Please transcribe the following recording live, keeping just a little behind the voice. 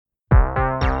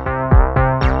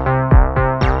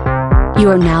You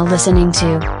are now listening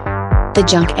to the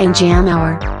Junk and Jam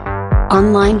Hour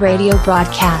online radio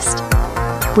broadcast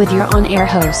with your on-air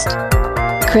host,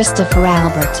 Christopher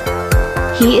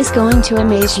Albert. He is going to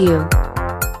amaze you,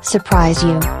 surprise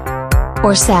you,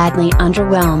 or sadly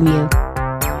underwhelm you.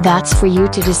 That's for you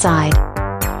to decide.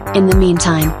 In the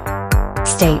meantime,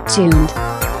 stay tuned.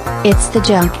 It's the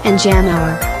Junk and Jam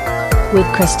Hour with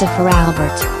Christopher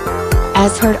Albert,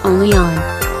 as heard only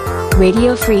on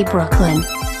Radio Free Brooklyn,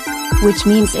 which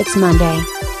means it's Monday.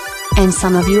 And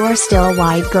some of you are still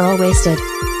white girl wasted.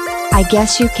 I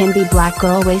guess you can be black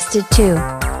girl wasted too.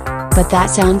 But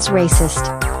that sounds racist.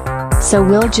 So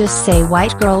we'll just say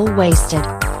white girl wasted.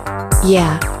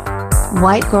 Yeah.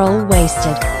 White girl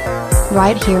wasted.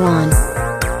 Right here on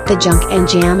the Junk and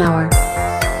Jam Hour.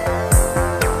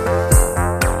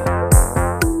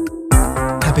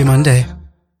 Happy Monday,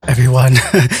 everyone.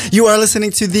 You are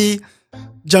listening to the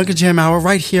Junk and Jam Hour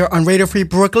right here on Radio Free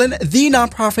Brooklyn, the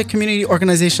nonprofit community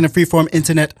organization and freeform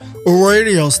internet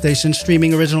radio station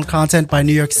streaming original content by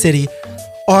New York City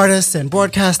artists and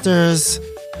broadcasters,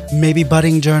 maybe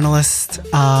budding journalists,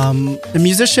 and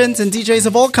musicians and DJs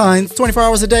of all kinds, 24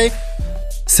 hours a day,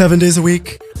 7 days a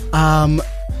week.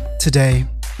 Today,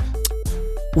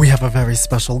 we have a very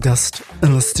special guest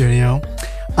in the studio.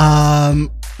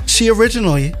 She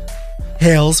originally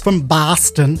hails from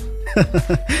Boston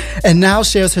and now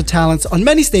shares her talents on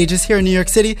many stages here in New York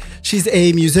City. She's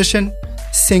a musician,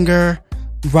 singer,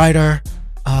 writer,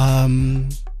 a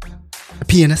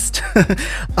pianist.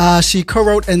 She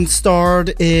co-wrote and starred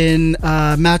in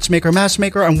Matchmaker,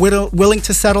 and Willing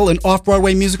to Settle, an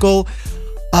off-Broadway musical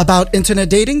about internet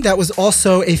dating that was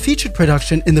also a featured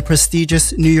production in the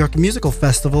prestigious New York Musical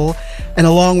Festival. And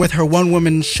along with her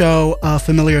one-woman show,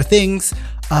 Familiar Things,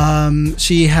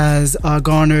 she has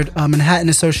garnered Manhattan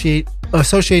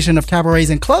Association of Cabarets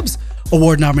and Clubs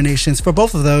award nominations for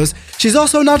both of those. She's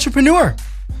also an entrepreneur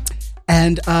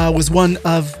and was one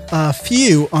of a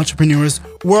few entrepreneurs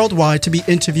worldwide to be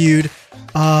interviewed,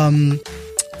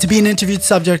 to be an interviewed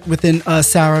subject within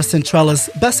Sarah Centrella's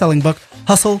best-selling book,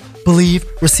 Hustle, Believe,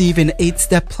 Receive, an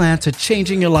 8-step plan to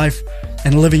changing your life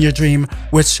and living your dream,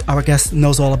 which our guest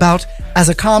knows all about. As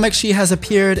a comic, she has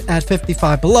appeared at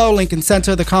 55 Below, Lincoln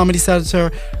Center, The Comedy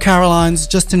Center, Caroline's,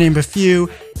 just to name a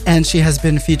few, and she has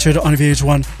been featured on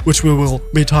VH1, which we will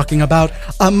be talking about.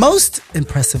 Most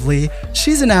impressively,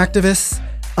 she's an activist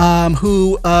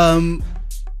who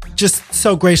just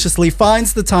so graciously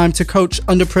finds the time to coach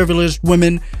underprivileged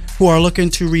women who are looking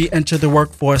to re-enter the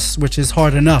workforce, which is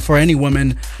hard enough for any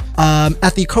woman,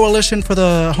 at the Coalition for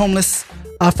the Homeless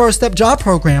First Step Job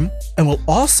Program. And we'll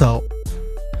also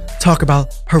talk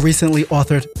about her recently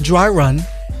authored Dry Run,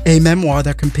 a memoir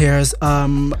that compares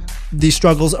the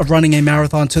struggles of running a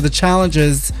marathon to the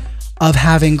challenges of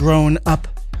having grown up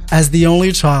as the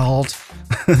only child,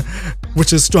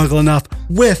 which is struggle enough,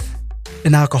 with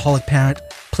an alcoholic parent.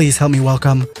 Please help me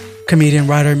welcome comedian,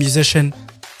 writer, musician,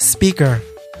 speaker,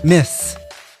 Miss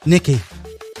Nikki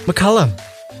MacCallum.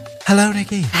 Hello,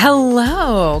 Nikki.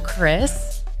 Hello,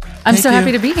 Chris. I'm so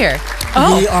happy to be here.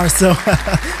 We are so...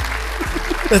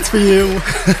 That's for you.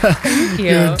 Thank you.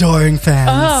 Your adoring fans.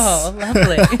 Oh,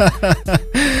 lovely.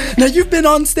 Now, you've been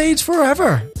on stage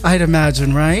forever, I'd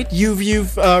imagine, right?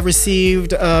 You've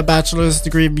received a bachelor's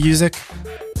degree in music.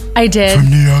 I did.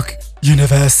 From New York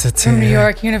University. From New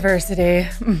York University.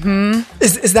 Mm-hmm.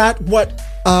 Is that what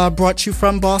brought you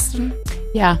from Boston?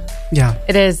 Yeah. Yeah.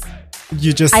 It is.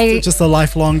 You just a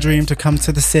lifelong dream to come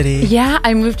to the city. Yeah,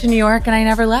 I moved to New York and I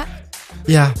never left.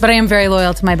 Yeah. But I am very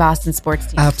loyal to my Boston sports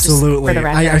team. Absolutely.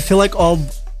 I feel like all,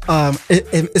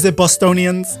 is it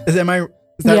Bostonians? Is that right?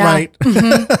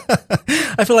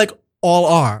 Mm-hmm. I feel like all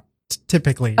are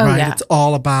typically, right? Yeah. It's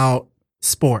all about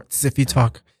sports. If you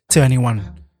talk to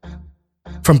anyone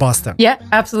from Boston. Yeah,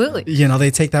 absolutely. You know,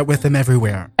 they take that with them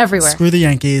everywhere. Everywhere. Screw the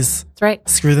Yankees. That's right.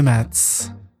 Screw the Mets.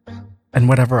 And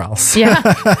whatever else. Yeah.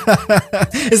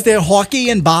 Is there hockey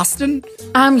in Boston?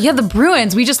 Yeah, the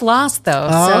Bruins. We just lost though.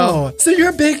 Oh, so you're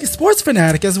a big sports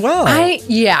fanatic as well.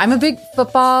 I'm a big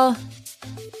football.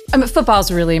 Football's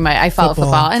really I follow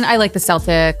football, and I like the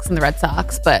Celtics and the Red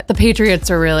Sox, but the Patriots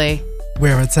are really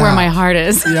where my heart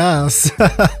is. Yes.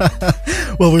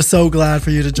 Well, we're so glad for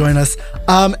you to join us.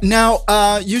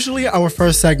 Now, usually our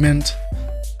first segment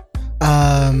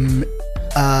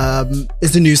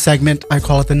is a news segment. I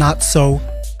call it the Not So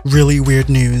Really Weird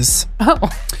News. Oh,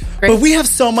 great. But we have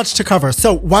so much to cover.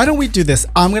 So why don't we do this?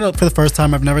 For the first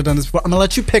time, I've never done this before, I'm going to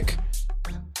let you pick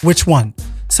which one.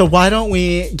 So why don't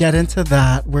we get into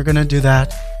that? We're going to do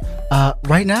that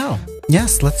right now.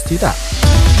 Yes, let's do that.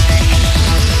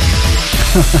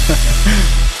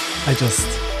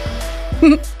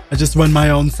 I just run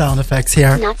my own sound effects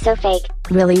here. Not so fake.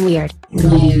 Really weird.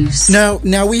 News.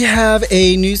 Now we have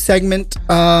a new segment.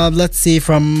 Let's see,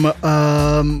 from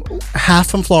half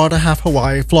from Florida, half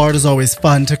Hawaii. Florida's always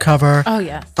fun to cover. Oh,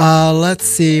 yeah. Let's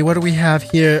see, what do we have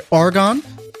here? Oregon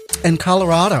and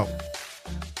Colorado.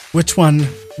 Which one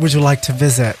would you like to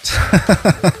visit?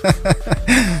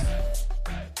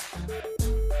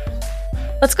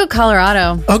 Let's go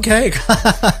Colorado. Okay.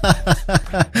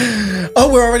 Oh,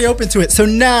 we're already open to it. So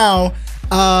now,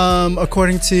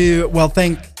 according to, well,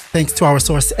 thanks to our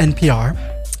source, NPR,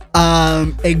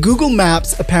 a Google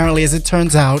Maps, apparently, as it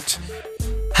turns out,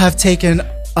 have taken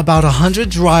about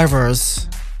 100 drivers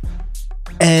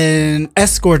and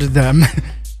escorted them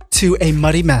to a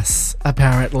muddy mess,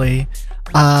 apparently,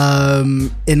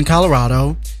 in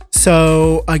Colorado.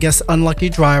 So I guess unlucky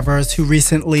drivers who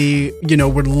recently,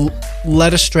 were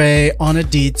led astray on a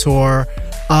detour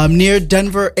near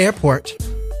Denver Airport.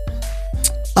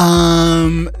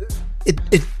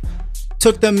 It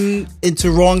took them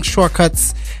into wrong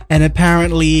shortcuts, and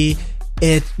apparently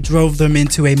it drove them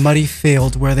into a muddy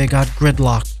field where they got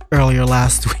gridlocked earlier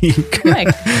last week.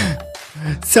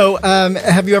 So,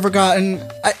 have you ever gotten...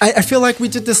 I feel like we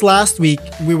did this last week.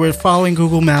 We were following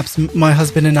Google Maps, my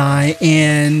husband and I,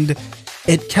 and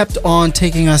it kept on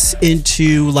taking us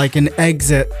into like an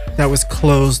exit that was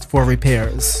closed for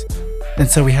repairs. And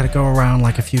so we had to go around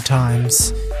like a few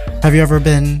times. Have you ever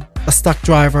been a stuck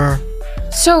driver?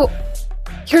 So,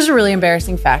 here's a really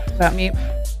embarrassing fact about me.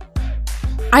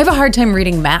 I have a hard time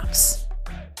reading maps.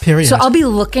 Period. So I'll be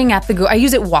looking at the Google. I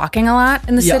use it walking a lot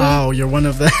in the city. Oh, you're one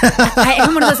of the... I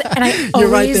am one of those, and I always... You're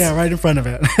right there, right in front of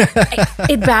it.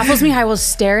 It baffles me how I will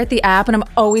stare at the app, and I'm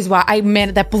always...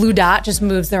 that blue dot just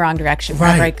moves the wrong direction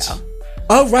wherever I go.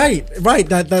 Oh, right.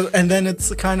 That, and then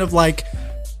it's kind of like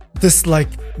this like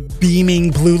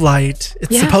beaming blue light.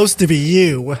 It's supposed to be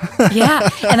you. Yeah,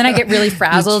 and then I get really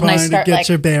frazzled and I start to get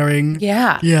your bearing.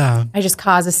 Yeah. I just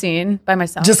cause a scene by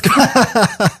myself.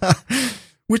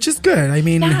 Which is good. I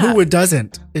mean, who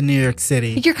doesn't in New York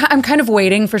City? I'm kind of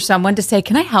waiting for someone to say,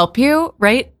 "Can I help you?"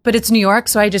 Right? But it's New York,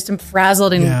 so I just am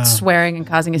frazzled and swearing and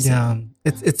causing a scene. Yeah,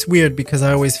 it's weird because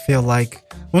I always feel like,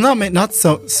 well, not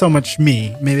so much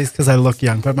me. Maybe it's because I look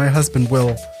young, but my husband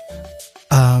will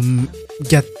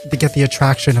get the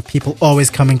attraction of people always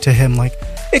coming to him like,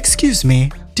 "Excuse me,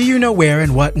 do you know where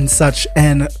and what and such?"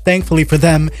 And thankfully for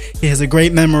them, he has a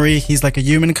great memory. He's like a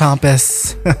human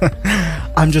compass.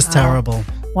 I'm just terrible.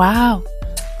 Wow.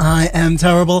 I am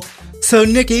terrible. So,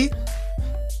 Nikki.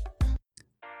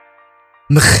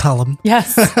 MacCallum.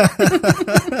 Yes.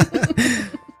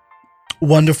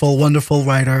 Wonderful, wonderful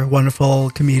writer,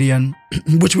 wonderful comedian,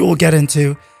 which we will get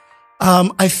into.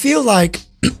 I feel like,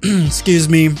 excuse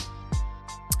me,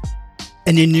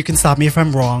 and then you can stop me if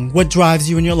I'm wrong, what drives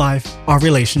you in your life are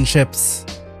relationships,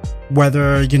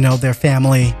 whether, they're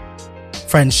family,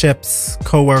 friendships,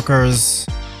 coworkers,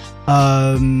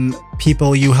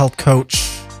 people you help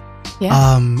coach,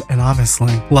 and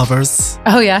obviously lovers.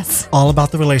 Oh, yes. All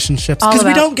about the relationships. Because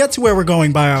we don't get to where we're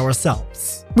going by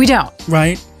ourselves. We don't.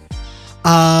 Right?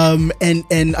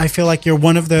 And I feel like you're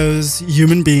one of those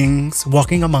human beings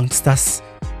walking amongst us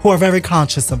who are very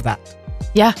conscious of that.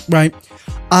 Yeah. Right?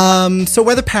 So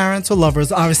whether parents or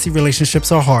lovers, obviously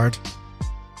relationships are hard.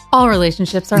 All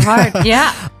relationships are hard.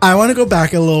 Yeah. I want to go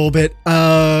back a little bit.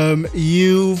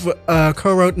 You've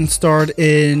co-wrote and starred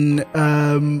in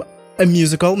a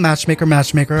musical, Matchmaker,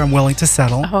 I'm Willing to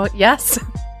Settle. Oh, yes.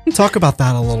 Talk about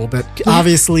that a little bit. Yeah.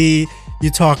 Obviously, you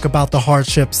talk about the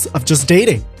hardships of just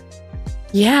dating.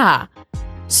 Yeah.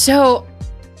 So,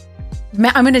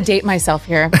 I'm going to date myself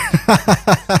here.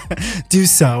 Do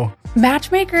so.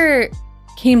 Matchmaker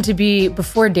came to be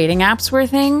before dating apps were a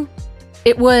thing.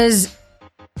 It was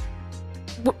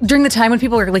during the time when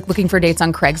people were like looking for dates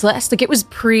on Craigslist. Like it was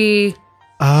pre.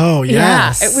 Oh,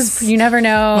 yes. Yeah, it was. You never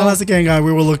know. Well, as a gay guy,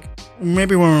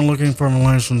 maybe we weren't looking for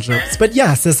relationships, but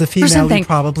yes, as a female, you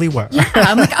probably were. Yeah,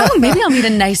 I'm like, oh, maybe I'll meet a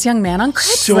nice young man on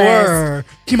Craigslist. Sure,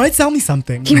 he might sell me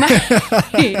something. He might.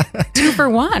 2 for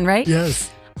 1, right? Yes.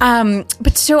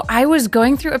 But so I was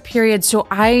going through a period. So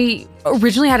I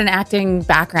originally had an acting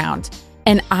background,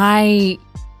 and I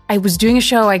was doing a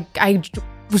show. I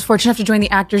was fortunate enough to join the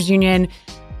Actors Union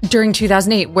during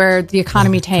 2008, where the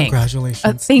economy tanked.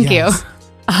 Congratulations! Thank you.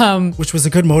 Which was a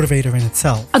good motivator in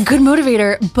itself. A good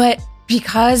motivator, but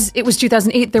because it was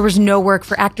 2008, there was no work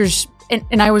for actors.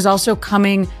 And I was also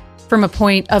coming from a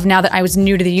point of, now that I was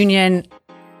new to the union,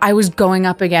 I was going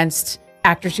up against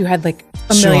actors who had like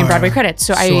a million Broadway credits.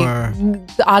 So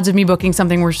the odds of me booking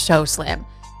something were so slim.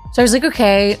 So I was like,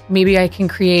 okay, maybe I can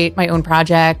create my own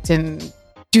project and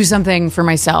do something for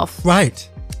myself. Right.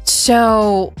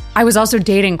 So I was also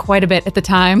dating quite a bit at the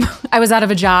time. I was out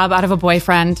of a job, out of a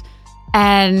boyfriend.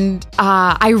 And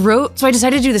I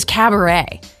decided to do this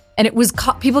cabaret. And it was,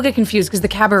 people get confused because the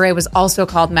cabaret was also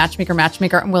called Matchmaker,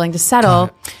 I'm Willing to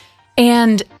Settle.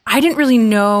 And I didn't really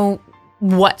know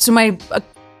so a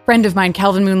friend of mine,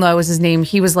 Calvin Moonlow was his name.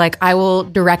 He was like, I will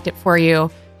direct it for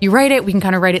you. You write it, we can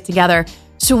kind of write it together.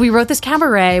 So we wrote this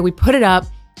cabaret, we put it up,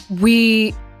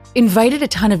 we invited a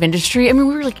ton of industry. I mean,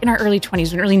 we were like in our early 20s, we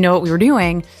didn't really know what we were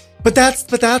doing. But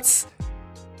that's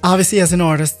obviously, as an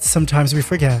artist, sometimes we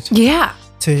forget. Yeah.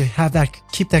 To have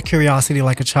keep that curiosity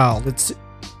like a child.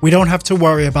 We don't have to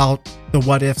worry about the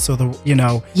what ifs or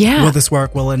will this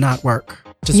work, will it not work?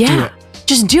 Just do it.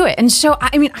 Just do it. And so,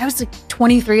 I was like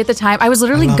 23 at the time. I was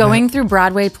literally going through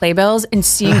Broadway playbills and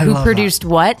seeing who produced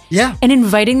what. Yeah. And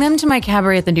inviting them to my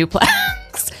cabaret at the Duplex.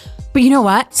 But you know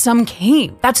what? Some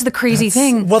came. That's the crazy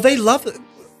thing. Well, they love it.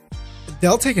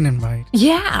 They'll take an invite.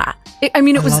 Yeah.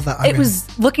 It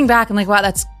was looking back and like, wow,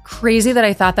 that's crazy that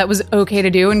I thought that was okay to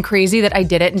do and crazy that I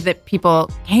did it and that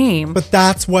people came. But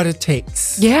that's what it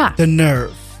takes. Yeah. The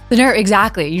nerve. The nerve,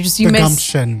 exactly. You miss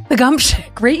gumption. The gumption.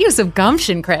 Great use of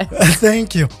gumption, Chris.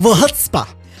 Thank you. The chutzpah.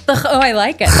 I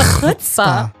like it. The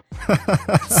chutzpah.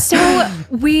 So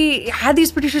we had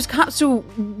these producers come. So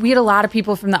we had a lot of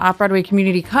people from the off-Broadway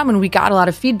community come, and we got a lot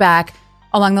of feedback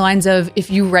along the lines of, if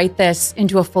you write this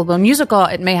into a full-blown musical,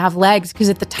 it may have legs. Because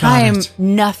at the time,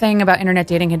 nothing about internet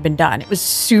dating had been done. It was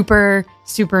super,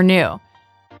 super new.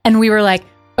 And we were like,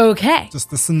 okay.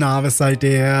 Just this novice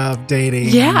idea of dating.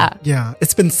 Yeah. Yeah.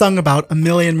 It's been sung about a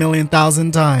million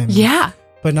thousand times. Yeah.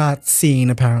 But not seen,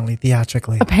 apparently,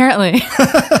 theatrically. Apparently.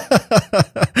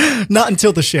 Not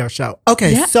until the Cher show.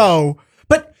 Okay, so,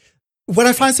 but what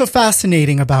I find so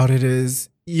fascinating about it is,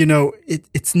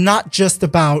 it's not just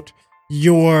about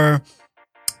your,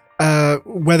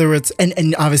 whether it's,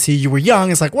 and obviously you were young,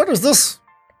 it's like, what does this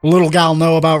little gal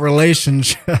know about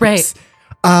relationships? Right.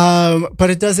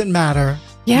 But it doesn't matter.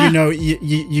 Yeah.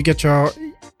 You get your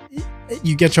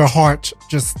heart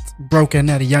just broken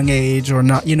at a young age or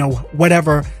not,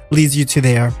 whatever leads you to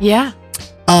there. Yeah.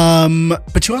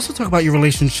 But you also talk about your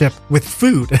relationship with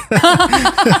food.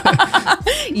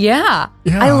 Yeah.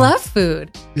 I love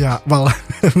food. Yeah. Well,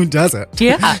 who doesn't?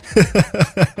 Yeah.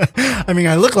 I mean,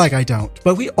 I look like I don't,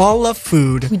 but we all love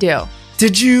food. We do.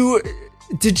 Did you,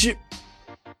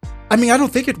 I mean, I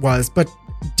don't think it was, but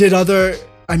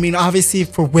obviously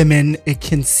for women, it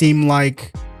can seem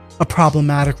like a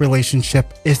problematic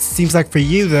relationship. It seems like for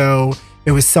you, though,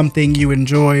 it was something you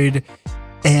enjoyed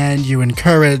and you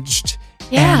encouraged.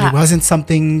 Yeah. And it wasn't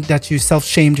something that you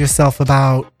self-shamed yourself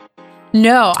about.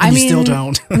 No, and you still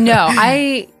don't. No,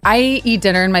 I eat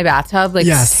dinner in my bathtub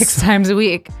 6 times a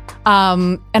week.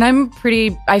 And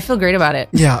I feel great about it.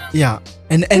 Yeah, yeah.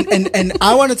 And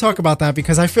I want to talk about that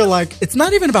because I feel like it's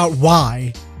not even about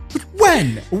why, but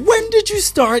when. When did you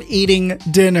start eating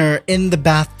dinner in the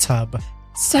bathtub?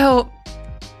 So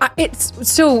it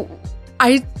started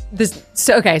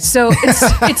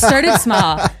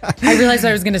small. I realized what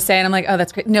I was going to say, and I'm like, oh,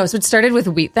 that's great. No, so it started with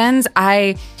Wheat Thins.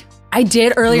 I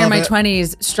did earlier in my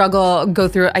 20s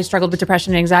I struggled with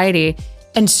depression and anxiety.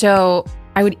 And so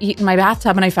I would eat in my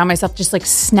bathtub, and I found myself just like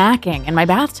snacking in my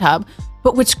bathtub.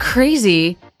 But what's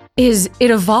crazy is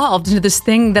it evolved into this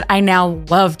thing that I now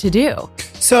love to do.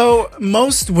 So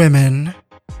most women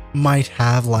might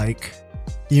have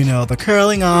the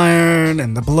curling iron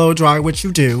and the blow dryer, which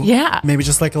you do. Yeah. Maybe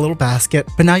just like a little basket.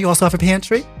 But now you also have a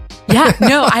pantry? Yeah.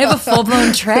 No, I have a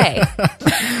full-blown tray.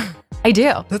 I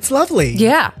do. That's lovely.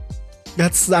 Yeah.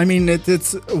 It's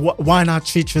why not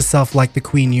treat yourself like the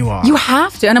queen you are? You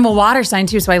have to. And I'm a water sign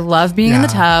too, so I love being in the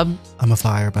tub. I'm a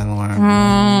fire, by the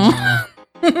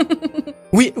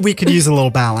way. We could use a little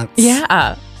balance.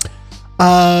 Yeah.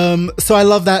 So I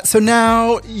love that. So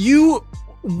now you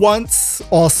once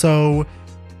also...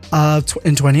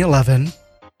 in 2011,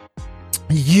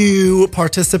 you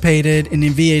participated in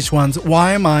VH1's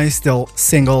Why Am I Still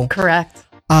Single? Correct.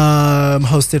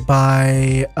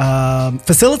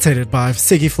 Facilitated by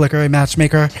Siggy Flicker, a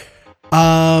matchmaker.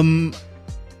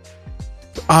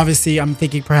 Obviously, I'm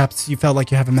thinking perhaps you felt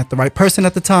like you haven't met the right person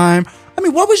at the time. I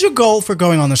mean, what was your goal for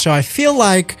going on the show? I feel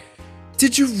like,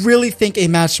 did you really think a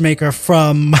matchmaker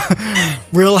from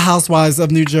Real Housewives of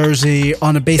New Jersey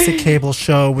on a basic cable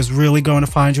show was really going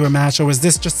to find you a match, or was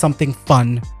this just something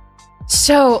fun?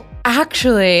 So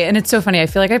actually, and it's so funny, I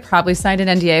feel like I probably signed an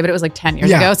NDA, but it was like 10 years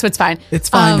ago, so it's fine. It's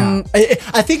fine now.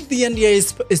 I think the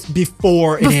NDA is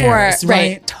before it airs,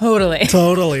 right? Totally.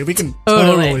 Totally. We can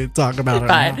totally talk about it.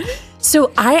 Fine. Now.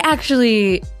 So I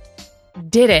actually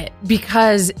did it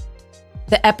because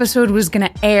the episode was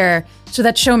going to air. So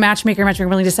that show, Matchmaker,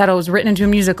 Willing to Settle, was written into a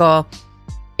musical.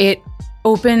 It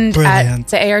opened at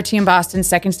the ART in Boston,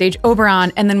 second stage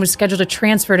Oberon, and then was scheduled to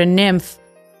transfer to Nymph.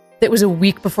 That was a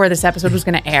week before this episode was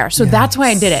going to air. So that's why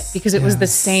I did it, because it was the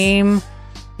same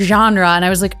genre. And I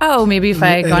was like, oh, maybe if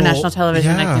I go on national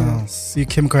television, I can... You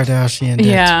Kim Kardashian did.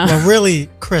 Yeah. Well, really,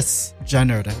 Kris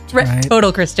Jennered it, right?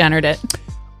 Total Kris Jennered it.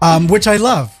 Which I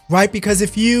love, right? Because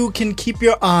if you can keep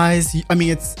your eyes,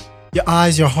 it's your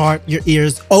eyes, your heart, your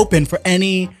ears open for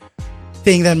anything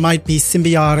that might be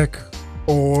symbiotic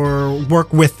or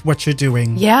work with what you're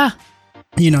doing. Yeah.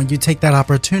 You take that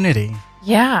opportunity.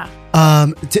 Yeah.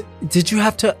 Did you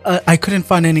have to? I couldn't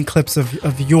find any clips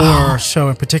of your show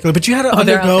in particular, but you had to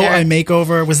undergo a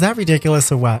makeover. Was that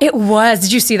ridiculous or what? It was.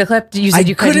 Did you see the clip? You said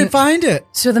you couldn't find it.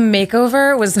 So the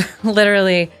makeover was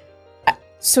literally.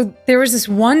 So there was this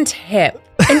one tip,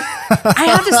 and I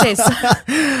have to say,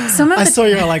 some of the I saw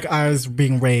your eyes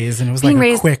being raised, and it was like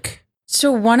a quick.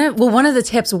 So one of the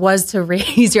tips was to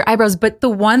raise your eyebrows, but the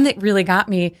one that really got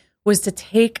me was to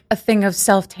take a thing of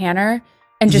self tanner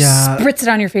and just spritz it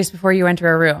on your face before you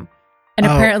enter a room. And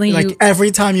apparently every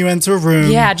time you enter a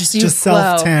room, just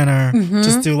self tanner,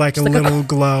 just do a little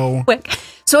glow. Quick.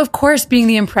 So of course, being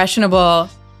the impressionable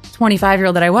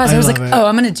 25-year-old that I was, I was like, oh,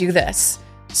 I'm going to do this.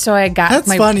 So I got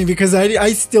That's funny because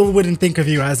I still wouldn't think of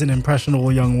you as an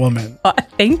impressionable young woman.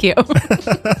 Thank you.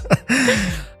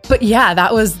 But yeah,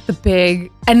 that was the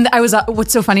big, and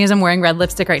what's so funny is I'm wearing red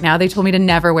lipstick right now. They told me to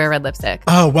never wear red lipstick.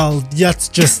 Oh, well, that's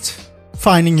just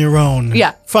finding your own.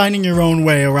 Yeah. Finding your own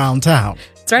way around town.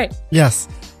 That's right. Yes.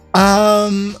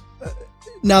 Now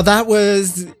that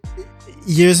was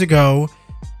years ago.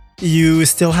 You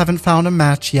still haven't found a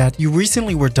match yet. You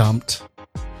recently were dumped.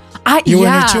 You were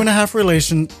in a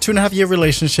 2.5 year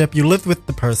relationship. You lived with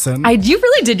the person. You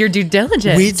really did your due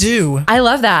diligence. We do. I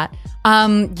love that.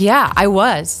 I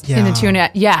was in a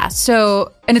 2.5. Yeah.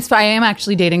 So, and I am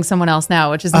actually dating someone else now,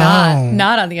 which is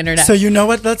not on the internet. So you know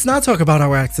what? Let's not talk about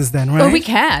our exes then, right? Oh, we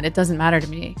can. It doesn't matter to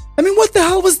me. I mean, what the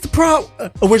hell was the problem?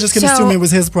 We're just going to assume it was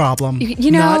his problem,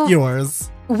 not yours.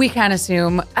 We can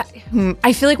assume.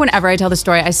 I feel like whenever I tell the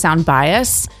story, I sound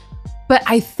biased. But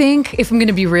I think if I'm going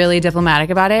to be really diplomatic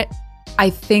about it, I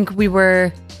think we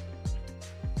were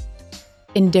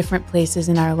in different places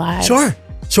in our lives. Sure.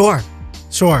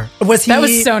 Was he? That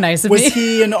was so nice of me. Was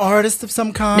he an artist of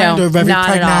some kind? No, or very not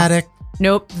pragmatic? At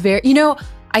all. Nope.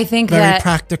 I think very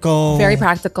practical. Very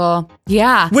practical.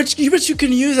 Yeah. Which you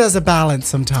can use as a balance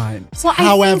sometimes. Well,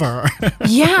 however.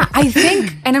 I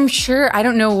think, and I'm sure, I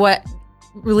don't know what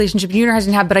relationship you and your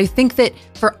husband have, but I think that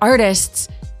for artists,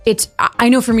 I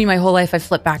know for me, my whole life, I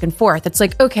flip back and forth. It's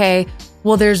like, okay,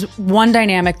 well, there's one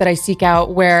dynamic that I seek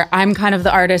out where I'm kind of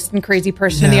the artist and crazy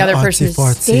person and the other person is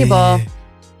stable.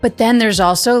 But then there's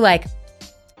also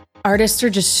artists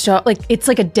are just so it's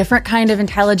like a different kind of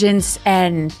intelligence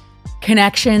and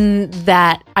connection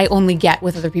that I only get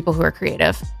with other people who are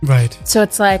creative. Right. So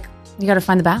it's like, you got to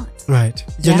find the balance. Right.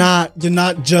 You're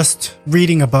not just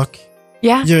reading a book.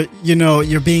 Yeah.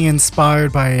 You're being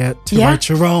inspired by it to write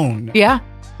your own. Yeah.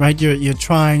 Right. You're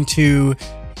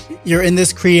in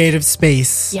this creative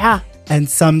space. Yeah. And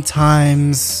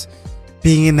sometimes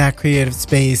being in that creative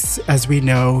space, as we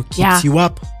know, keeps you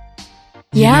up.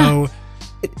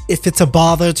 If it's a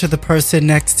bother to the person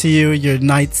next to you, your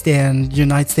nightstand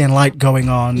light going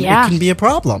on, it can be a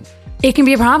problem. It can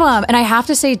be a problem. And I have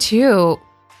to say too,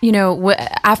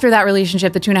 after that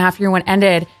relationship, the 2.5 year one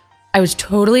ended, I was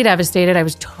totally devastated. I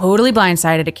was totally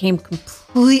blindsided. It came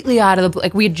completely out of the blue.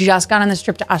 We had just gone on this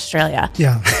trip to Australia.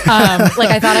 Yeah.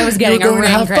 I thought I was getting a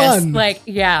ring, Chris. Fun.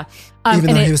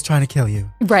 Even though he was trying to kill you.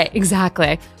 Right,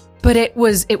 exactly. But it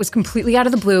was completely out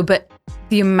of the blue. But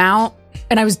the amount,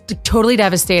 and I was totally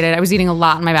devastated. I was eating a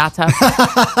lot in my bathtub.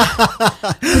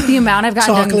 But the amount I've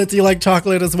gotten chocolate. Do you like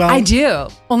chocolate as well? I do.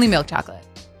 Only milk chocolate.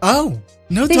 Oh.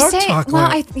 No dark chocolate. Well,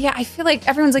 I feel like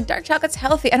everyone's like dark chocolate's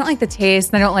healthy. I don't like the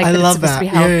taste, and I don't like that it's supposed to be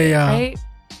healthy. Yeah. Right?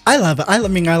 I love it. I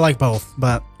like both,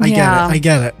 but I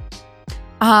get it.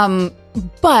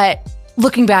 But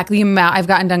looking back, the amount I've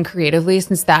gotten done creatively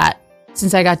since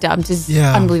I got dumped is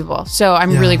unbelievable. So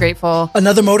I'm really grateful.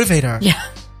 Another motivator. Yeah,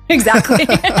 exactly.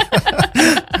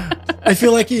 I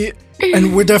feel like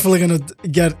and we're definitely going to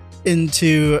get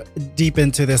deep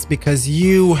into this because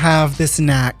you have this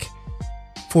knack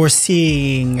for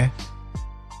seeing.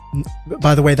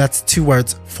 By the way, that's 2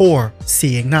 words,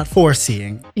 foreseeing, not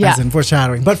foreseeing, as in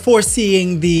foreshadowing, but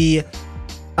foreseeing the,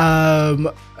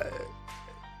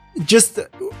 just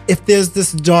if there's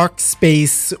this dark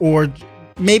space or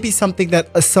maybe something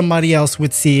that somebody else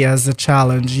would see as a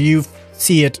challenge, you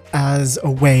see it as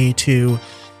a way to,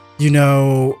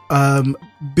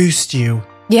 boost you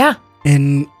Yeah.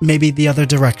 in maybe the other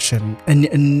direction,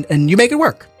 and you make it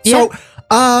work. Yeah.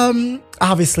 So,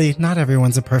 obviously, not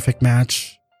everyone's a perfect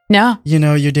match. No. You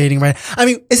know, you're dating, right? I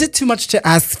mean, is it too much to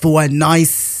ask for a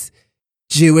nice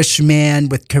Jewish man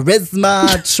with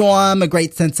charisma, charm, a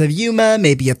great sense of humor,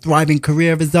 maybe a thriving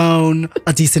career of his own,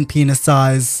 a decent penis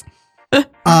size?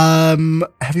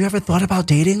 Have you ever thought about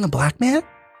dating a black man?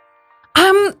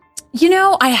 You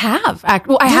know, I have.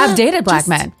 I have dated black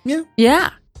men. Yeah.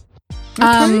 Yeah.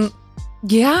 Okay.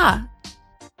 Yeah.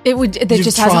 It You've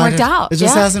just hasn't tried worked out. It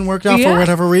just hasn't worked out for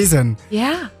whatever reason.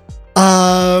 Yeah.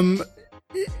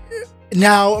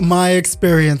 Now, my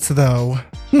experience, though,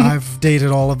 I've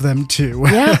dated all of them too.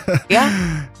 Yeah.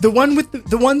 Yeah. The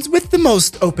ones with the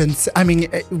most open. I mean,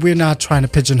 we're not trying to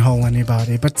pigeonhole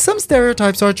anybody, but some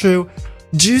stereotypes are true.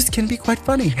 Jews can be quite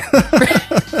funny.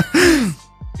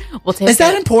 We'll take Is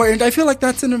that it. important? I feel like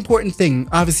that's an important thing,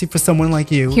 obviously, for someone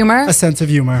like you. Humor? A sense of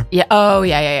humor. Yeah. Oh,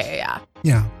 yeah.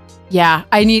 Yeah. Yeah.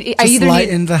 I Just either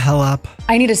lighten the hell up.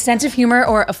 I need a sense of humor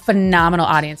or a phenomenal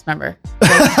audience member.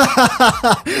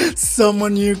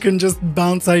 Someone you can just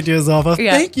bounce ideas off of.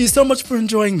 Yeah. Thank you so much for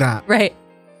enjoying that. Right.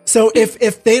 So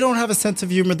if they don't have a sense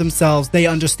of humor themselves, they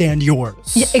understand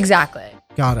yours. Yeah, exactly.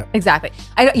 Got it. Exactly.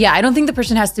 I don't think the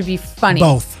person has to be funny.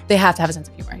 Both. They have to have a sense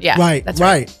of humor. Yeah. Right. That's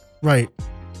right.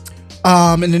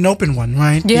 And an open one,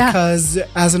 right? Yeah. Because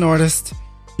as an artist,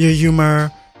 your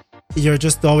humor, you're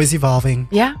just always evolving.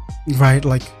 Yeah. Right?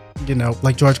 Like, you know,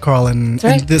 like George Carlin That's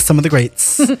right. and some of the greats.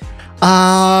 So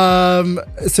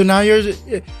now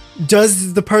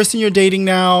does the person you're dating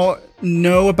now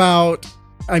know about,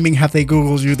 I mean, have they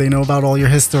Googled you? They know about all your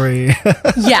history.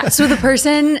 Yeah. So the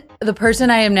person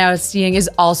I am now seeing is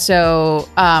also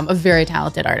a very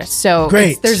talented artist. So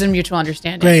Great. There's a mutual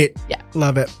understanding. Great. Yeah.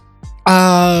 Love it.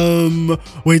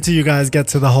 Wait till you guys get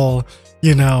to the whole,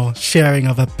 you know, sharing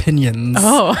of opinions.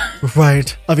 Oh.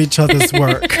 Right. Of each other's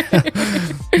work.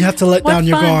 You have to let What down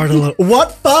your fun. guard a little.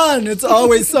 What fun! It's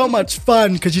always so much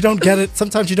fun because you don't get it.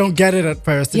 Sometimes you don't get it at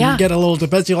first, and Yeah. you get a little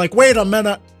defensive. You're like, wait a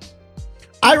minute,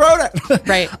 I wrote it.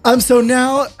 Right. So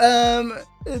now,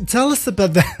 tell us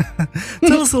about that.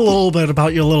 Tell us a little bit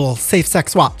about your little safe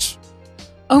sex watch.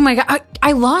 Oh my God.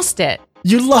 I lost it.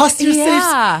 You lost your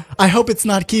Yeah. safe. I hope it's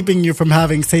not keeping you from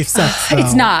having safe sex. Though.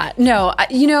 It's not. No.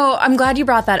 You know, I'm glad you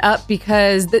brought that up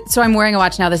because so I'm wearing a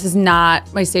watch now. This is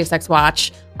not my safe sex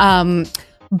watch.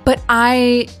 But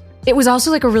it was also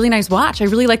like a really nice watch. I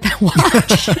really like that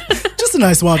watch. Just a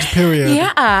nice watch, period.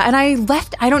 Yeah. And I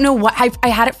don't know what, I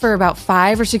had it for about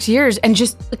 5 or 6 years and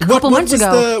just a couple months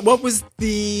ago.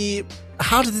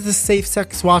 How did the safe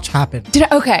sex watch happen?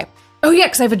 Okay. Oh yeah,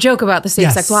 because I have a joke about the safe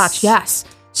Yes. sex watch. Yes.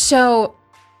 So,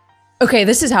 okay,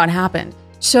 this is how it happened.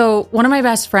 So one of my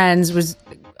best friends was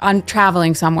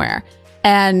traveling somewhere,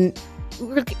 and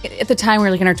at the time we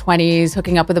were like in our 20s,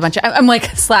 hooking up with a bunch of. I'm like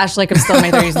 / like I'm still in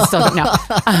my 30s and still no.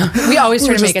 We always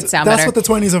try to make it sound That's better. what the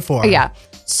 20s are for. Yeah.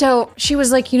 So she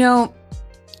was like, you know,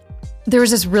 there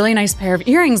was this really nice pair of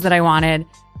earrings that I wanted,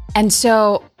 and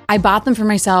so I bought them for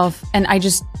myself, and I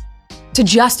just. To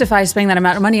justify spending that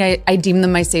amount of money, I deemed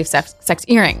them my safe sex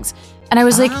earrings. And I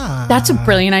was like, that's a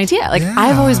brilliant idea. Like, yeah.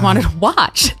 I've always wanted a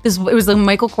watch. It was the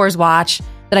Michael Kors watch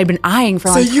that I'd been eyeing for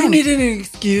a long So time. you needed an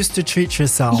excuse to treat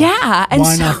yourself. Yeah. And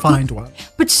Why not find one?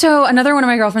 But so another one of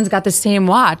my girlfriends got the same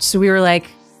watch. So we were like,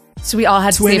 we all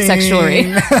had safe sex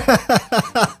jewelry.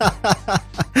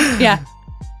 Yeah.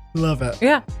 Love it.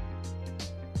 Yeah.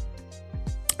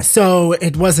 So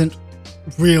it wasn't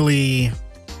really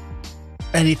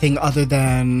anything other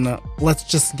than let's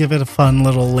just give it a fun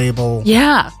little label.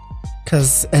 Yeah.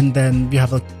 And then you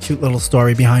have a cute little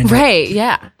story behind it. Right.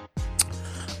 Yeah.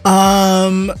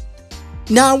 Now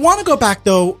I want to go back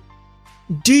though.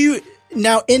 Do you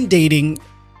now in dating,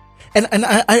 and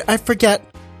I forget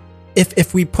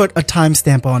if we put a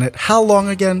timestamp on it. How long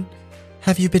again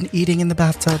have you been eating in the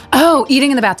bathtub? Oh,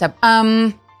 eating in the bathtub.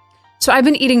 So I've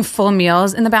been eating full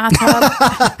meals in the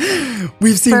bathtub.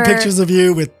 We've seen pictures of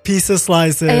you with pizza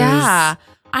slices. Yeah.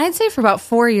 I'd say for about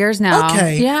 4 years now.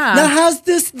 Okay. Yeah. Now, has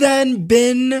this then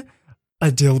been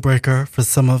a deal breaker for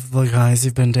some of the guys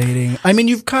you've been dating? I mean,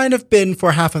 you've kind of been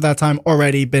for half of that time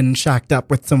already been shacked up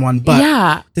with someone, but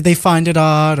yeah. Did they find it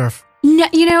odd or? No,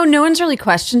 you know, no one's really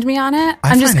questioned me on it.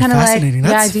 I'm just kind of like, That's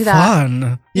yeah, I do that.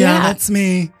 Fun. Yeah, that's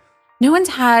me. No one's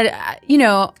had, you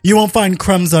know. You won't find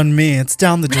crumbs on me. It's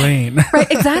down the drain. Right,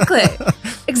 exactly.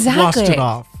 Exactly. Washed it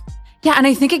off. Yeah, and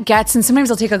I think it gets, and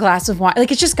sometimes I'll take a glass of wine.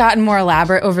 Like, it's just gotten more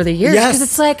elaborate over the years. Yes. Because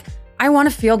it's like, I want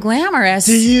to feel glamorous.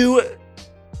 Do you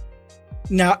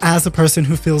Now, as a person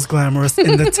who feels glamorous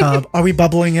in the tub, are we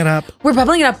bubbling it up? We're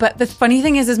bubbling it up, but the funny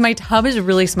thing is my tub is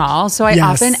really small, so I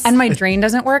often, and my drain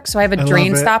doesn't work, so I have a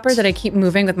drain stopper that I keep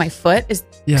moving with my foot,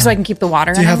 so I can keep the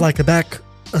water in. Do you have like a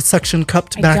suction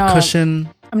cupped back cushion?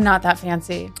 I'm not that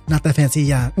fancy. Not that fancy,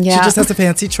 yeah. Yeah. She just has a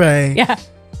fancy tray. Yeah.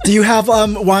 Do you have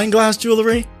wine glass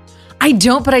jewelry? I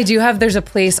don't, but I do have, there's a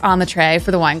place on the tray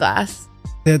for the wine glass.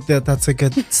 That's a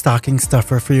good stocking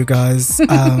stuffer for you guys.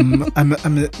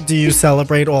 Do you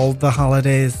celebrate all the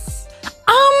holidays?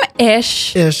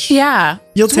 Ish. Yeah.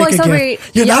 You'll take a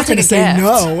gift. You're not going to say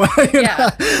no.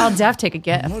 I'll take a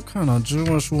gift. What kind of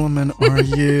Jewish woman are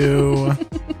you?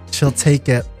 She'll take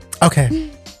it.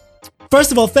 Okay.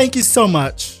 First of all, thank you so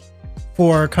much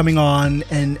for coming on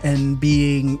and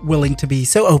being willing to be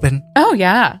so open. Oh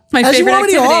yeah, my as favorite you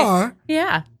already activity. are.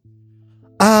 Yeah.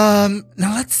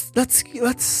 Now let's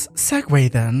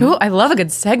segue then. Oh, I love a good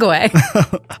segue.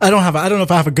 I don't know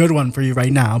if I have a good one for you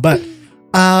right now, but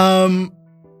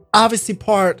obviously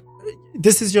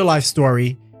this is your life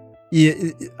story.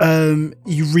 You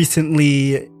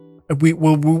recently I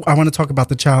want to talk about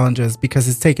the challenges because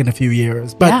it's taken a few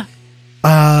years, but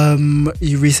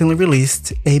you recently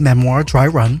released a memoir, Dry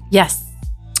Run. Yes.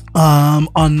 On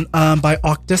by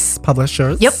Octus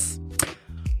Publishers. Yep.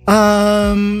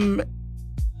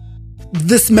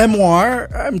 This memoir,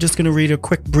 I'm just going to read a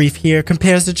quick brief here,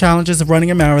 compares the challenges of running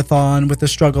a marathon with the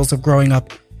struggles of growing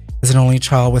up as an only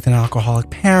child with an alcoholic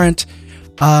parent.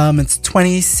 It's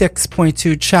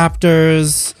 26.2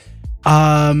 chapters,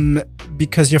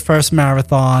 because your first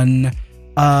marathon,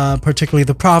 particularly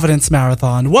the Providence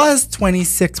Marathon, was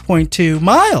 26.2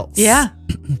 miles. Yeah.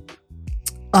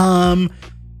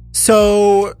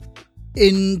 So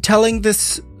in telling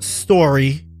this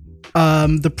story,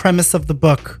 the premise of the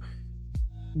book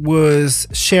was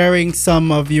sharing some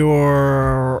of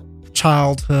your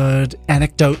childhood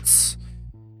anecdotes,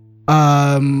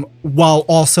 while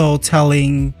also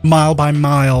telling mile by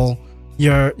mile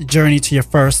your journey to your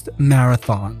first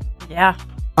marathon. Yeah.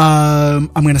 I'm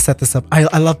going to set this up.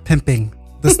 I love pimping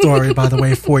the story, by the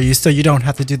way, for you, so you don't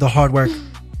have to do the hard work.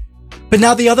 But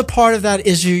now the other part of that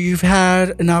is you've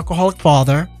had an alcoholic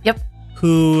father. Yep.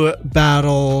 Who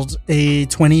battled a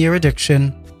 20-year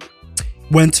addiction,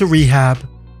 went to rehab,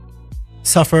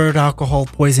 suffered alcohol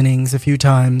poisonings a few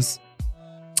times.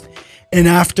 And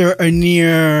after a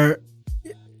near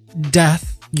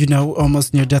death,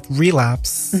 almost near death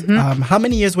relapse. Mm-hmm. How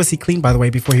many years was he clean, by the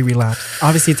way, before he relapsed?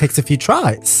 Obviously, it takes a few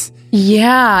tries.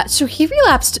 Yeah. So he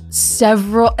relapsed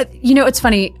several, it's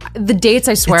funny. The dates,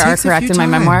 I swear, are correct in my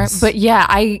memoir. But yeah,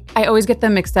 I always get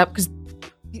them mixed up because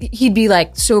he'd be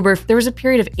like sober. There was a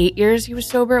period of 8 years he was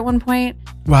sober at one point.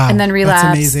 Wow. And then relapsed.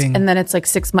 That's amazing. And then it's like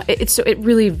 6 months. It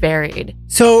really varied.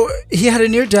 So he had a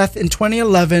near death in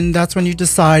 2011. That's when you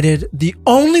decided the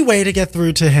only way to get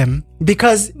through to him,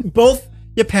 because both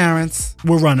your parents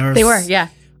were runners. They were, yeah.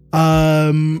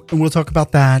 And we'll talk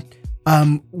about that.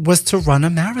 Was to run a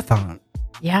marathon.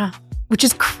 Yeah. Which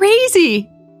is crazy.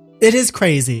 It is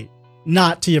crazy.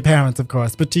 Not to your parents, of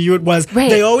course, but to you it was. Right.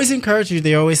 They always encouraged you.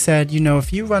 They always said,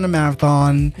 if you run a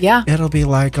marathon, it'll be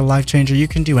like a life changer. You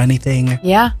can do anything.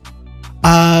 Yeah.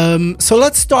 So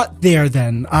let's start there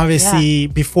then. Obviously,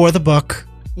 before the book.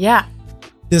 Yeah.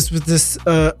 This was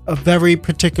a very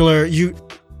particular,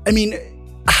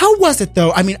 how was it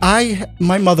though?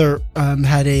 My mother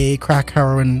had a crack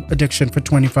heroin addiction for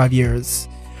 25 years.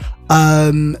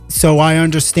 So I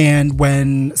understand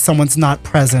when someone's not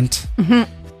present.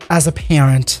 Mm-hmm. As a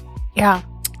parent. Yeah.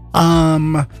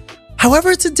 However,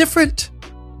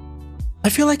 I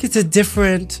feel like it's a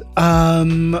different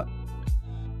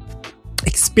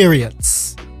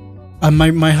experience.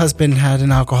 My husband had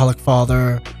an alcoholic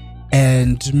father,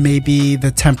 and maybe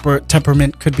the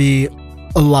temperament could be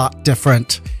a lot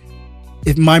different.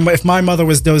 If my mother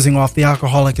was dozing off, the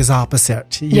alcoholic is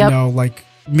opposite. Like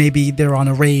maybe they're on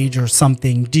a rage or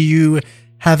something. Do you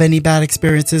have any bad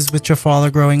experiences with your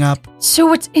father growing up? So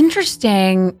what's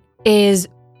interesting is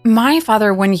my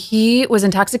father, when he was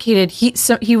intoxicated,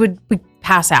 he would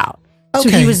pass out.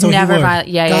 Okay, so he was never violent.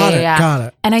 Yeah. Got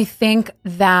it. And I think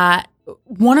that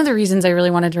one of the reasons I really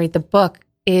wanted to write the book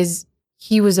is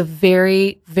he was a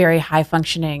very, very high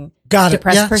functioning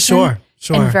depressed person.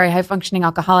 Sure. And very high functioning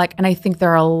alcoholic. And I think there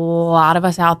are a lot of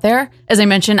us out there. As I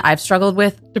mentioned, I've struggled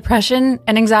with depression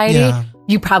and anxiety. Yeah.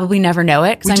 You probably never know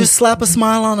it. We just slap a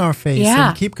smile on our face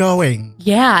and keep going.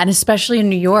 Yeah. And especially in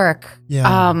New York,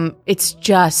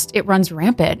 it runs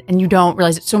rampant and you don't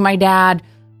realize it. So my dad,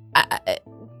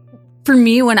 for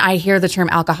me, when I hear the term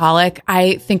alcoholic,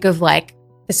 I think of like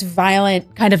this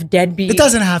violent kind of deadbeat. It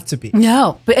doesn't have to be.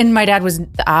 No. And my dad was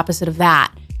the opposite of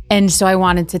that. And so I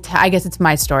wanted to I guess it's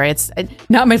my story. It's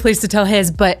not my place to tell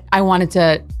his, but I wanted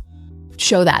to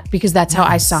show that because that's how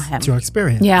I saw him. It's your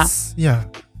experience. Yeah. Yeah.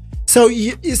 So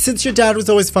since your dad was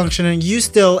always functioning, you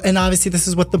still, and obviously this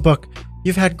is what the book,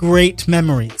 you've had great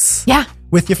memories. Yeah.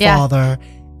 With your father.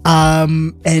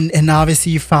 And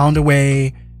obviously you found a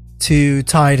way to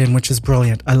tie it in, which is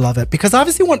brilliant. I love it. Because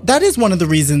obviously that is one of the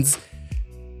reasons.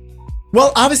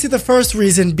 Well, obviously the first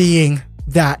reason being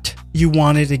that you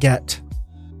wanted to get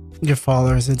your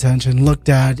father's attention. Look,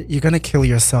 Dad, you're going to kill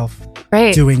yourself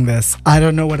doing this. I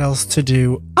don't know what else to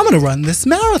do. I'm going to run this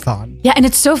marathon. Yeah, and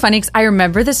it's so funny because I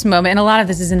remember this moment, and a lot of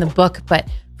this is in the book, but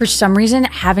for some reason,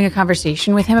 having a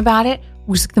conversation with him about it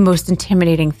was the most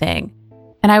intimidating thing.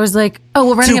 And I was like, oh,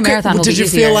 well, running a marathon will be easier.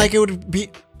 Did you feel like it would be,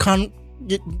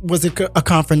 was it a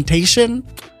confrontation?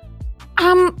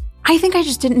 I think I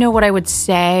just didn't know what I would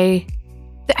say.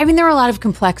 I mean, there were a lot of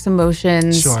complex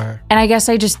emotions. Sure. And I guess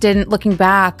I just didn't, looking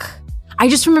back, I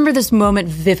just remember this moment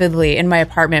vividly in my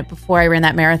apartment before I ran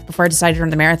that marathon, before I decided to run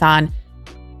the marathon.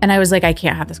 And I was like, I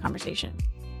can't have this conversation.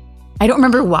 I don't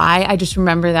remember why. I just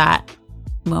remember that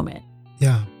moment.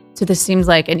 Yeah. So this seems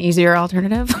like an easier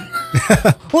alternative.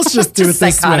 Let's just do it this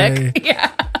psychotic. way.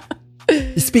 Yeah.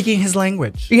 Speaking his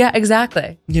language. Yeah,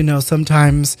 exactly. You know,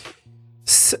 sometimes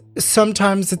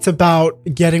it's about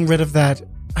getting rid of that.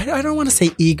 I don't want to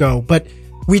say ego, but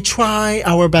we try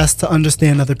our best to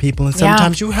understand other people. And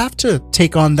sometimes you have to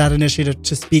take on that initiative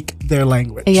to speak their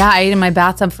language. Yeah, I ate in my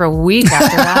bathtub for a week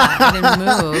after that. I didn't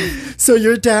move. So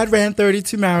your dad ran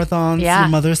 32 marathons. Yeah. Your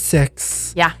mother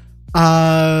 6. Yeah.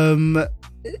 And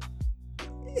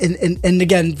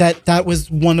again, that was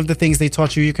one of the things they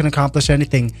taught you can accomplish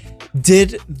anything.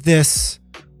 Did this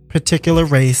particular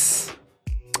race,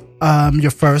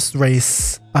 your first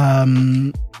race,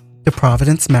 the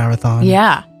Providence Marathon.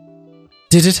 Yeah.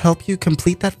 Did it help you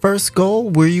complete that first goal?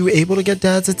 Were you able to get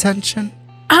Dad's attention?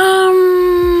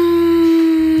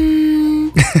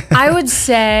 I would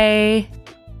say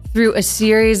through a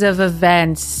series of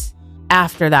events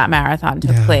after that marathon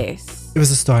took place. It was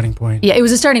a starting point. Yeah, it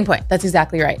was a starting point. That's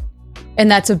exactly right.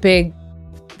 And that's a big,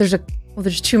 there's 2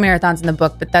 marathons in the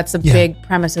book, but that's a big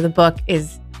premise of the book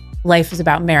is life is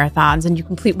about marathons and you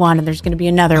complete one and there's going to be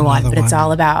another one, but it's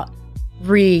all about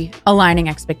realigning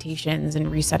expectations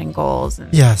and resetting goals.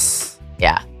 And yes.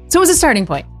 Yeah. So it was a starting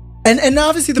point. And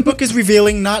obviously the book is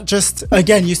revealing not just,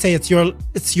 again, you say it's your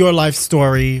life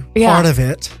story, part of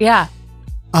it. Yeah.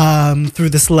 Through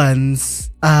this lens.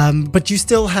 But you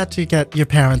still had to get your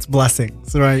parents'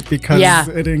 blessings, right? Because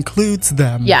it includes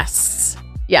them. Yes.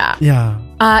 Yeah.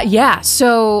 Yeah.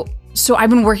 So I've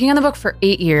been working on the book for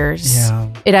 8 years. Yeah.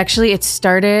 It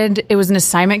started, it was an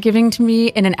assignment giving to me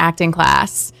in an acting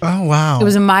class. Oh, wow. It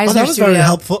was a Meisner that was studio. very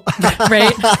helpful.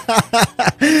 Right?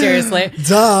 Seriously.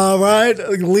 Duh, right?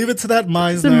 Leave it to that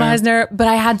Meisner. It's a Meisner, but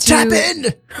I had to. Tap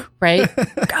in! Right?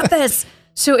 Got this.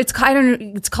 So it's called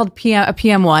a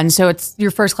PM1. So it's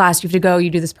your first class. You have to go, you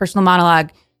do this personal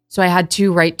monologue. So I had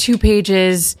to write 2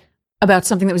 pages about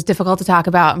something that was difficult to talk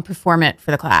about and perform it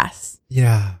for the class.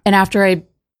 Yeah. And after I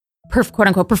quote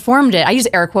unquote performed it. I use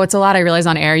air quotes a lot. I realize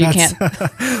on air you can't.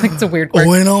 It's a weird word.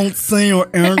 We don't see your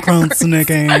air quotes,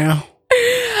 Nikki.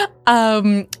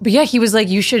 But yeah, he was like,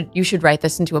 you should write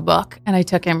this into a book, and I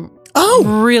took him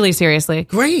really seriously.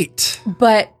 Great.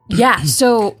 But yeah,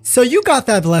 so you got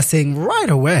that blessing right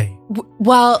away.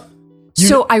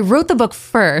 So I wrote the book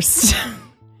first,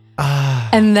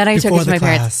 and then I took it to my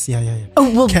parents. Yeah.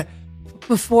 Oh well,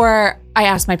 before I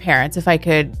asked my parents if I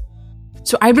could.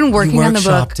 So I've been working on the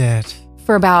book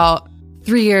for about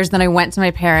 3 years. Then I went to my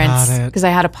parents because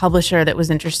I had a publisher that was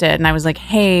interested. And I was like,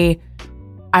 hey,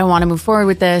 I want to move forward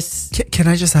with this. Can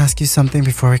I just ask you something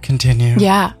before we continue?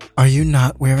 Yeah. Are you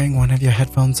not wearing one of your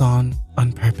headphones on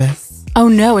purpose? Oh,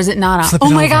 no. Is it not on? Flip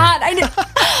oh, my over. God.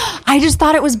 I just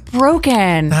thought it was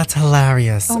broken. That's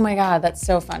hilarious. Oh, my God. That's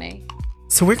so funny.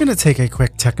 So we're going to take a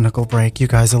quick technical break. You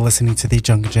guys are listening to the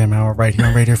Junk and Jam Hour right here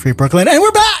on Radio Free Brooklyn. And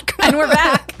we're back! I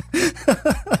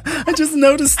just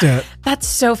noticed it. That's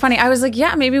so funny. I was like,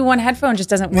 yeah, maybe one headphone just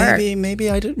doesn't work. Maybe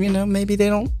I didn't, maybe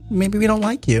we don't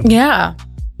like you. Yeah.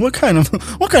 What kind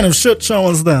of shit show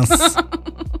is this?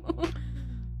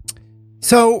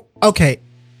 So, okay.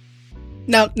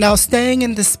 Now staying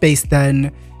in this space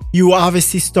then, you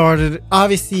obviously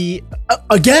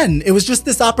again, it was just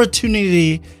this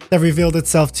opportunity that revealed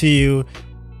itself to you.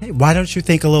 Hey, why don't you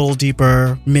think a little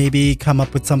deeper, maybe come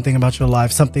up with something about your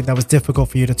life, something that was difficult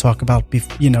for you to talk about, for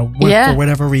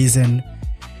whatever reason.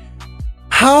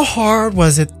 How hard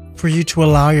was it for you to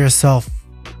allow yourself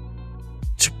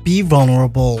to be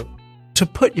vulnerable, to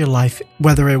put your life,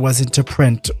 whether it was into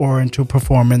print or into a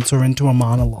performance or into a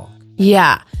monologue?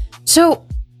 Yeah. So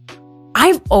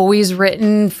I've always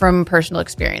written from personal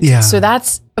experiences. Yeah. So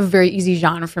that's a very easy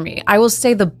genre for me. I will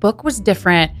say the book was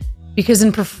different because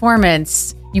in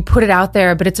performance, you put it out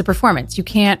there, but it's a performance. You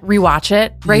can't rewatch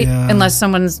it, right? Yeah. Unless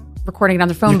someone's recording it on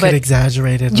their phone. You could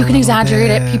exaggerate it. You can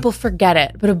exaggerate it. People forget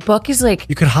it. But a book is like...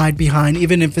 You could hide behind,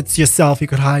 even if it's yourself, you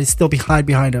could hide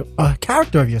behind a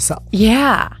character of yourself.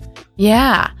 Yeah.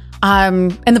 Yeah.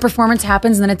 And the performance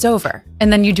happens and then it's over.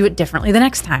 And then you do it differently the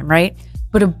next time, right?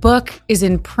 But a book is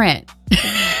in print.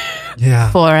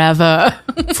 Yeah. Forever.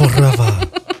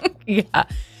 Yeah.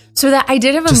 So that I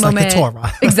did have a moment. Just like the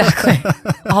Torah. Exactly.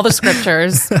 All the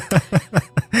scriptures.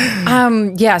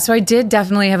 Yeah. So I did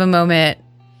definitely have a moment.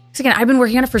 Because again, I've been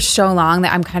working on it for so long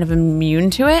that I'm kind of immune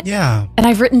to it. Yeah. And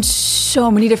I've written so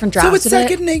many different drafts. So it's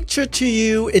second nature to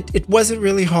you. It wasn't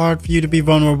really hard for you to be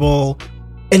vulnerable.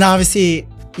 And obviously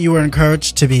you were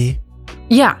encouraged to be.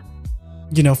 Yeah.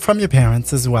 You know, from your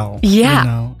parents as well. Yeah. You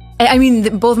know? I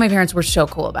mean, both my parents were so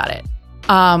cool about it.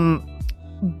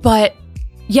 But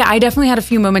yeah, I definitely had a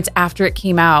few moments after it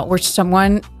came out where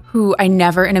someone who I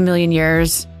never in a million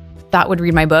years thought would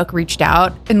read my book reached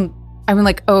out. And I'm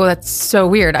like, oh, that's so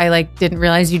weird. I like didn't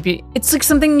realize you'd be, it's like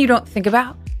something you don't think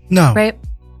about. No. Right?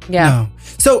 Yeah. No.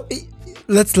 So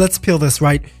let's peel this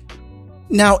right.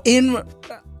 Now, you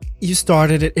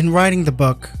started it in writing the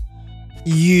book,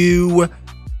 you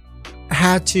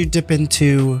had to dip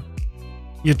into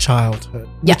your childhood,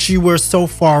 which you were so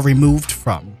far removed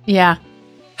from. Yeah.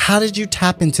 How did you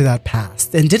tap into that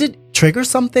past? And did it trigger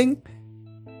something?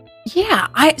 Yeah.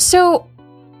 So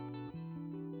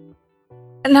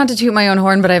not to toot my own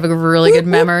horn, but I have a really good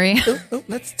memory. Oh,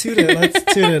 let's toot it.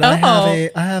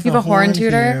 I have you have a horn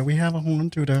tutor? Here. We have a horn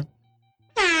tutor.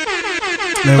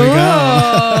 There we go.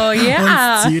 Oh,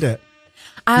 yeah. Let's toot it.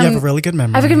 You have a really good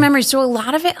memory. I have a good memory. So a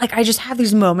lot of it, like I just have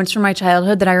these moments from my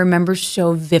childhood that I remember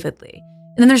so vividly.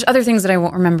 And then there's other things that I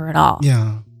won't remember at all.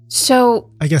 Yeah. So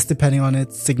I guess depending on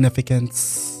its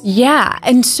significance. Yeah.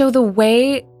 And so the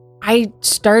way I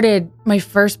started my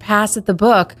first pass at the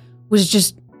book was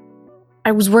just,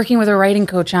 I was working with a writing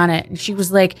coach on it. And she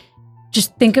was like,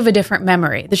 just think of a different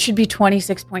memory. This should be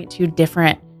 26.2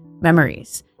 different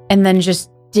memories. And then just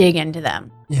dig into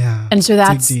them. Yeah. And so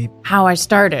that's how I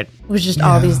started. It was just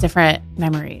all these different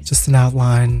memories. Just an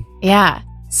outline. Yeah.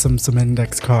 Some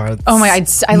index cards. Oh my,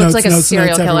 I looked like a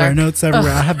serial killer. Notes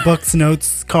everywhere. I have books,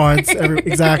 notes, cards.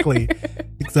 Exactly.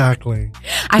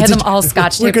 I had them all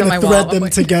scotch taped on my wall. We're going to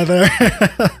thread them together.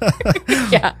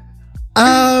 Yeah.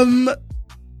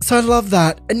 So I love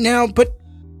that. And now, but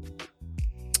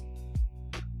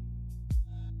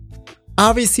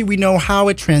obviously we know how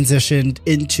it transitioned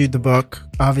into the book.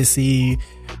 Obviously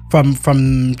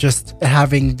from just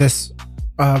having this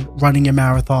running a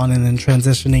marathon and then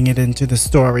transitioning it into the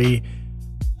story.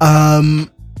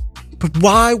 But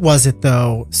why was it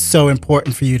though so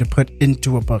important for you to put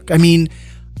into a book? I mean,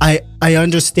 I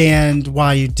understand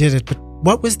why you did it, but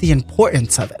what was the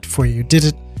importance of it for you?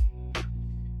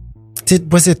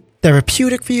 Was it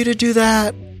therapeutic for you to do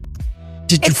that?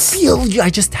 Did you feel I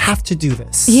just have to do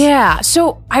this? Yeah.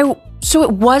 So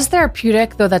it was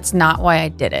therapeutic, though that's not why I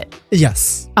did it.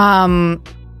 Yes.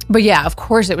 But yeah, of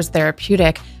course it was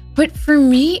therapeutic. But for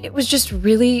me, it was just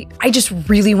I just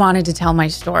really wanted to tell my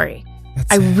story.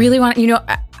 Really want,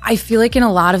 I feel like in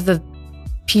a lot of the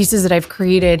pieces that I've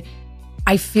created,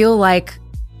 I feel like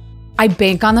I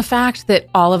bank on the fact that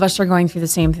all of us are going through the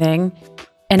same thing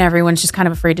and everyone's just kind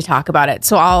of afraid to talk about it.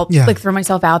 So I'll throw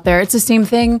myself out there. It's the same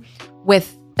thing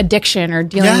with addiction or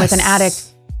dealing with an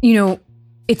addict.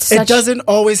 It doesn't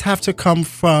always have to come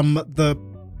from the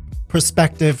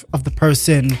perspective of the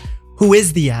person who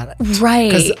is the addict. Right.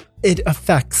 Because it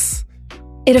affects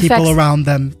people around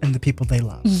them and the people they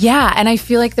love. Yeah. And I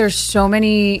feel like there's so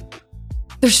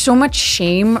much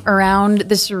shame around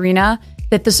this arena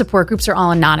that the support groups are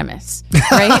all anonymous,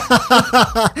 right?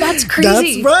 That's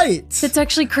crazy. That's right. That's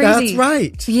actually crazy. That's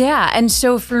right. Yeah. And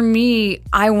so for me,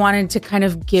 I wanted to kind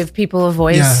of give people a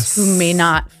voice who may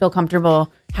not feel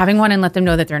comfortable having one and let them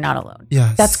know that they're not alone.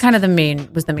 Yes. That's kind of the main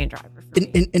driver for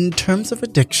me. In terms of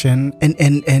addiction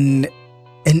and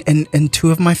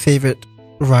two of my favorite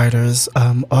writers,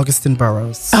 Augustine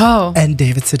Burroughs and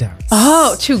David Sedaris.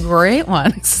 Oh, two great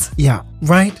ones. Yeah,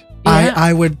 right? Yeah.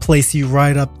 I would place you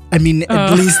right up. I mean,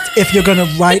 at least if you're going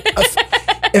to write,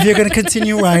 if you're going to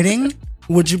continue writing,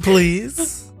 would you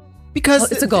please? Because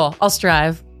it's a goal. I'll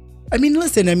strive. I mean,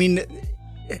 listen,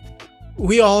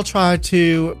 we all try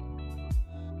to,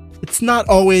 it's not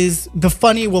always, the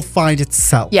funny will find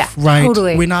itself. Yeah, right?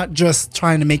 Totally. We're not just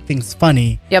trying to make things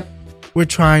funny. Yep. We're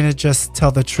trying to just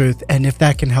tell the truth. And if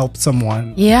that can help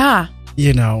someone. Yeah.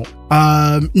 Now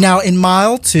in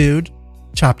Militude,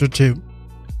 chapter 2,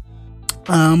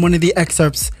 one of the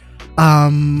excerpts,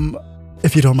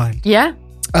 if you don't mind. Yeah.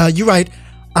 You write,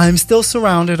 I'm still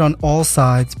surrounded on all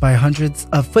sides by hundreds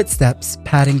of footsteps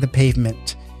patting the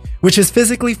pavement, which is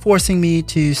physically forcing me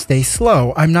to stay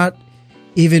slow. I'm not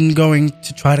even going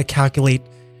to try to calculate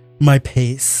my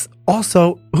pace.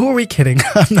 Also, who are we kidding?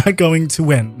 I'm not going to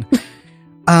win.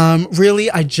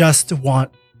 Really, I just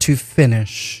want to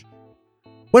finish.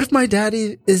 What if my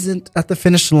daddy isn't at the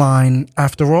finish line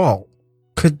after all?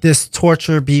 Could this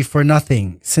torture be for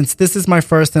nothing? Since this is my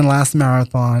first and last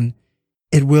marathon,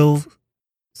 it will,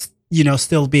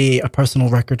 still be a personal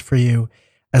record for you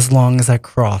as long as I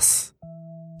cross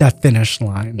that finish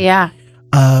line. Yeah.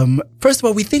 First of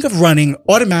all, we think of running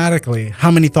automatically.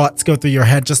 How many thoughts go through your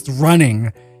head just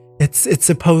running? It's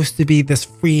supposed to be this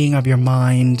freeing of your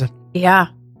mind. Yeah.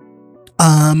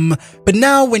 But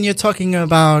now when you're talking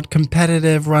about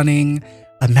competitive running,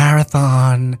 a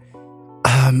marathon,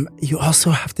 you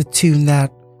also have to tune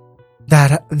that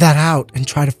out and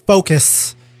try to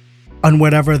focus on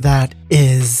whatever that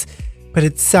is. But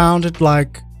it sounded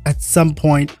like at some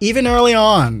point, even early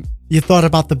on, you thought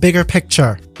about the bigger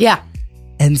picture. Yeah.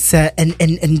 And said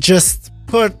and just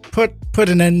put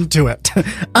an end to it.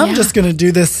 I'm just gonna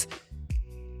do this.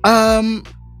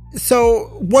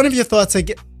 So one of your thoughts,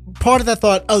 part of that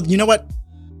thought, oh, you know what?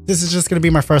 This is just gonna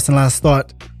be my first and last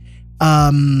thought.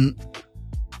 And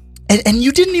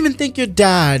you didn't even think your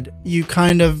dad, you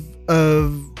kind of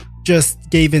just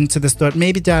gave into this thought.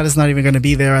 Maybe dad is not even gonna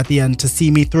be there at the end to see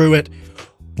me through it.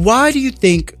 Why do you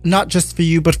think, not just for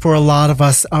you, but for a lot of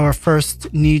us, our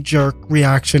first knee-jerk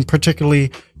reaction, particularly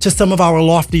to some of our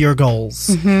loftier goals,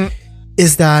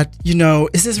 is that,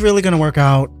 is this really going to work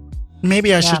out?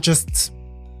 Maybe I should just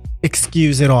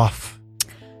excuse it off.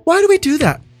 Why do we do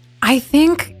that? I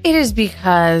think it is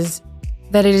because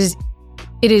that it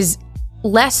is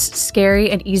less scary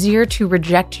and easier to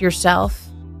reject yourself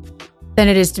than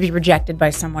it is to be rejected by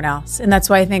someone else. And that's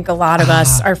why I think a lot of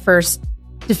us, our first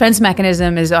defense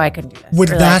mechanism is, I couldn't do this. Would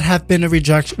that have been a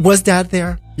rejection? Was dad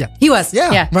there? Yeah. He was.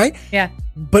 Yeah. Right? Yeah.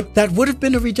 But that would have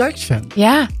been a rejection.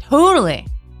 Yeah, totally.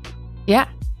 Yeah.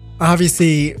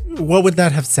 Obviously, what would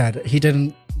that have said? He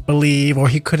didn't believe, or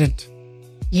he couldn't.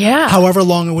 Yeah. However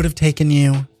long it would have taken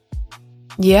you.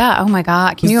 Yeah. Oh my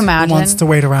God. Can you imagine? Who wants to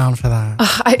wait around for that?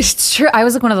 It's true. I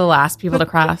was like one of the last people to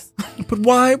cross. But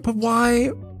why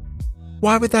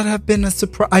would that have been a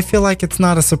surprise? I feel like it's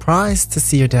not a surprise to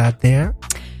see your dad there.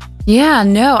 Yeah,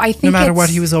 no, I think no matter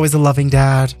what, he was always a loving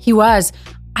dad. He was.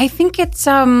 I think it's,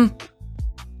 I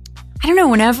don't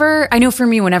know, I know for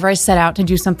me, whenever I set out to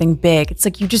do something big, it's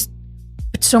like you just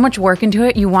put so much work into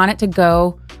it. You want it to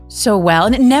go so well.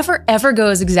 And it never, ever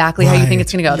goes exactly how you think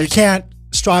it's going to go. You can't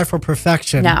strive for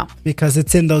perfection. No. Because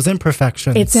it's in those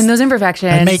imperfections.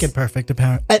 And make it perfect,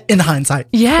 apparently, in hindsight.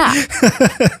 Yeah.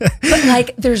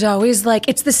 But there's always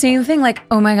it's the same thing.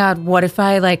 Oh my God, what if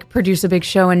I produce a big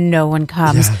show and no one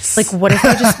comes? Yes. What if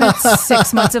I just spent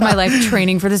 6 months of my life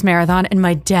training for this marathon and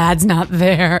my dad's not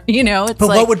there? It's but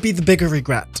what would be the bigger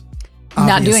regret?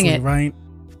 Not doing it. Right?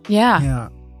 Yeah. Yeah.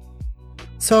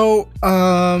 So,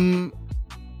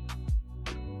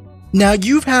 now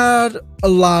you've had a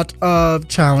lot of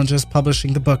challenges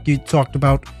publishing the book. You talked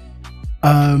about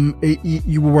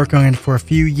you were working on it for a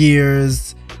few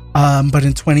years, but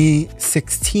in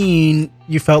 2016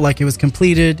 you felt like it was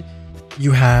completed.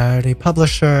 You had a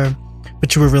publisher,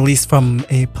 but you were released from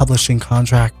a publishing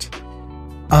contract.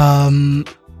 But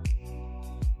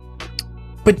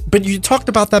you talked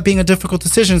about that being a difficult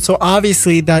decision, so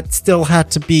obviously that still had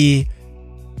to be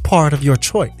part of your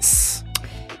choice.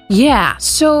 Yeah.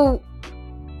 So,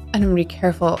 and I'm going to be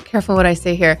careful what I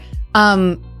say here.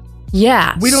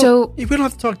 Yeah. We don't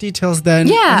have to talk details then.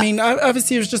 Yeah. I mean,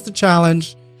 obviously it was just a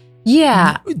challenge.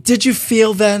 Yeah. Did you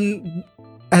feel then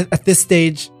at this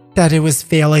stage that it was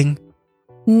failing?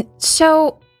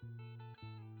 So,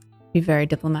 be very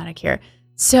diplomatic here.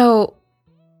 So,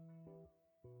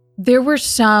 there were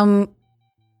some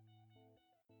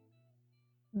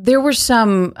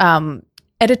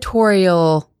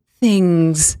editorial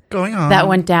things going on that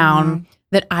went down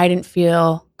that I didn't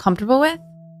feel comfortable with,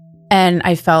 and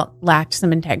I felt lacked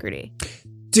some integrity.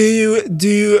 Do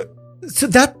you so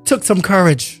that took some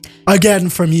courage again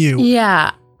from you.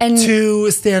 Yeah. And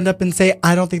to stand up and say,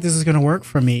 I don't think this is going to work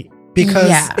for me,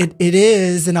 because it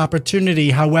is an opportunity.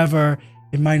 However,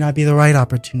 it might not be the right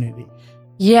opportunity.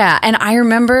 Yeah. And I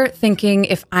remember thinking,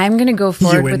 if I'm going to go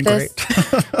forward with this,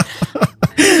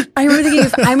 I remember thinking,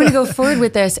 if I'm going to go forward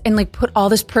with this and put all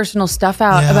this personal stuff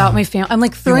out about my family, I'm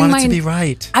throwing you want it to be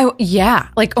right. Oh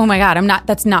my God,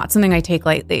 that's not something I take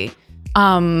lightly.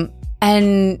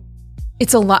 And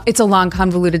it's a long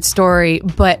convoluted story,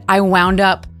 but I wound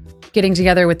up getting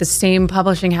together with the same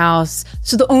publishing house.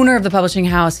 So the owner of the publishing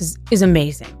house is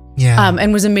amazing. Yeah.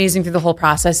 And was amazing through the whole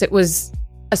process. It was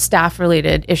a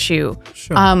staff-related issue.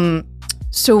 Sure.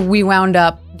 So we wound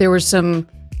up, there were some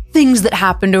things that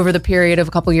happened over the period of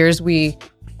a couple years.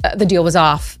 The deal was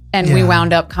off, and we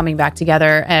wound up coming back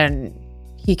together, and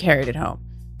he carried it home.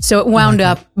 So it wound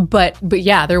up, but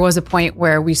yeah, there was a point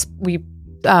where we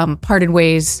parted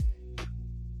ways.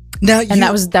 Now,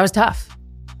 that was tough.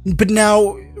 But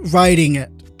now writing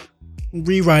it,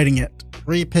 rewriting it,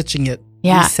 repitching it,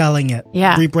 reselling it,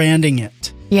 rebranding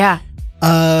it. Yeah.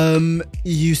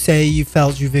 You say you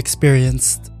felt you've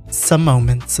experienced some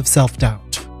moments of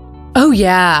self-doubt. Oh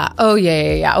yeah. Oh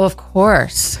of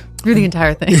course. Through the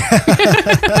entire thing.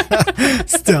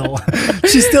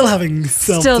 She's still having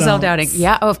self-doubt. Still self-doubting.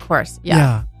 Yeah. Oh, of course.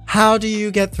 Yeah. How do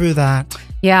you get through that?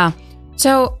 Yeah.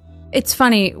 So it's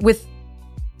funny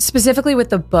specifically with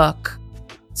the book,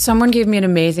 someone gave me an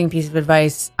amazing piece of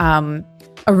advice. A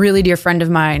really dear friend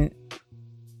of mine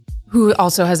who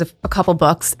also has a couple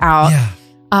books out. Yeah.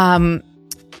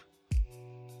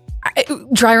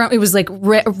 Dry Run, it was like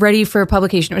ready for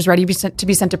publication. It was ready to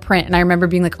be sent to print. And I remember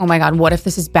being like, oh my God, what if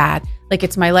this is bad? Like,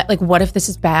 it's what if this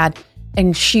is bad?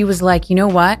 And she was like, you know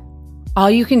what? All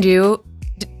you can do,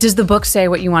 does the book say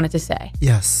what you want it to say?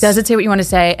 Yes. Does it say what you want to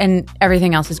say? And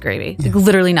everything else is gravy. Like,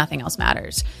 literally nothing else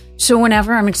matters. So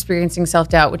whenever I'm experiencing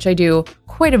self-doubt, which I do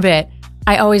quite a bit,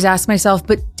 I always ask myself,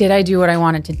 but did I do what I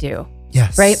wanted to do?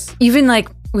 Yes. Right? Even like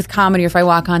with comedy, or if I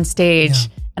walk on stage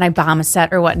and I bomb a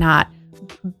set or whatnot.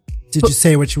 Did you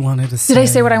say what you wanted to say? Did I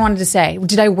say what I wanted to say?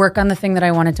 Did I work on the thing that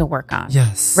I wanted to work on?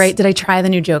 Yes. Right? Did I try the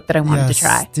new joke that I wanted to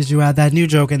try? Did you add that new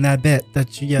joke in that bit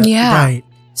that you right?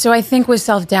 So I think with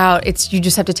self-doubt, you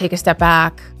just have to take a step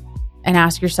back and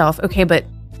ask yourself, okay, but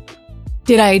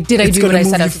did I do what I set out to do? It's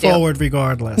going to move you forward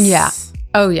regardless. Yeah.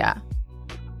 Oh yeah.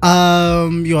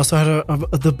 You also had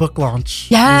the book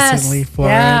launch Yes. recently for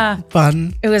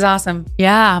fun. It was awesome.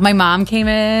 Yeah. My mom came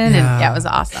in and it was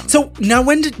awesome. So now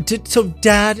so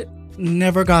Dad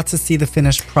never got to see the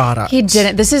finished product. He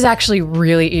didn't. This is actually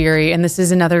really eerie. And this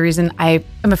is another reason I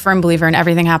am a firm believer in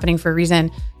everything happening for a reason.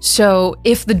 So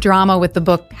if the drama with the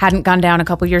book hadn't gone down a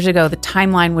couple years ago, the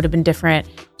timeline would have been different.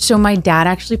 So my dad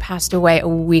actually passed away a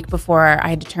week before I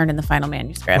had to turn in the final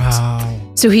manuscript.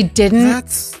 Wow. So he didn't.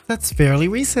 That's fairly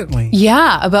recently.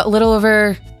 Yeah. About a little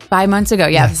over 5 months ago.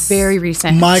 Yeah. Yes. Very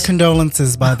recent. My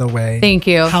condolences, by the way. Thank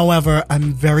you. However,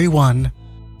 I'm very one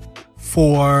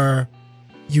for,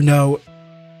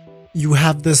 you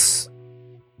have this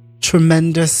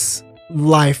tremendous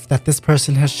life that this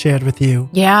person has shared with you.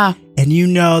 Yeah. And you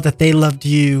know that they loved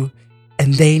you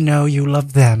and they know you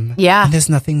love them. Yeah. And there's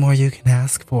nothing more you can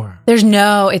ask for.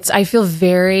 I feel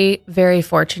very, very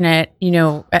fortunate,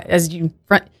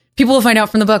 people will find out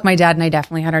from the book, my dad and I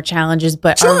definitely had our challenges,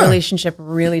 but our relationship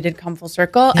really did come full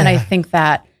circle. Yeah. And I think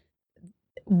that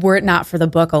were it not for the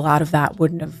book, a lot of that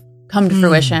wouldn't have come to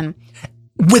fruition.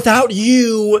 Without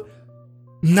you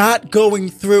not going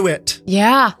through it.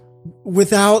 Yeah.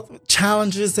 Without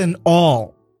challenges and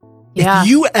all. Yeah. If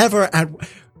you ever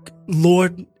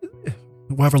Lord,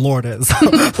 whoever Lord is.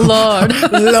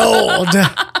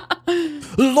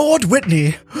 Lord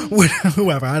Whitney,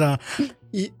 whoever, I don't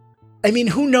know. I mean,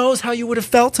 who knows how you would have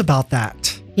felt about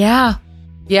that? Yeah.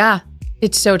 Yeah.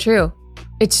 It's so true.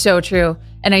 It's so true.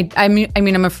 And I mean,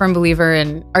 I'm a firm believer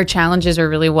in our challenges are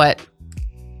really what,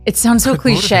 it sounds so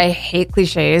cliche. I hate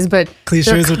cliches, but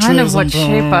cliches they're kind of what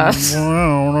shape us.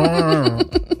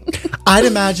 I'd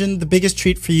imagine the biggest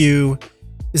treat for you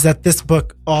is that this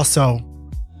book also,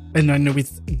 and I know we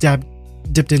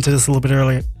dipped into this a little bit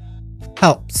earlier,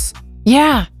 helps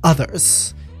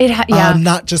others.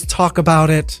 Not just talk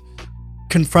about it,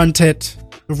 confront it,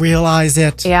 realize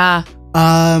it. Yeah.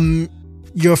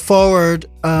 Your foreword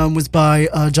was by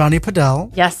Johnny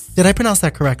Padell. Yes. Did I pronounce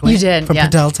that correctly? You did. From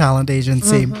Padell Talent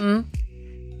Agency. Mm-hmm.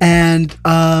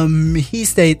 And he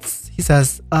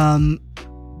says,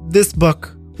 this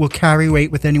book will carry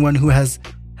weight with anyone who has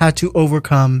had to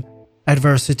overcome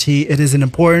adversity. It is an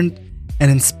important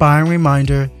and inspiring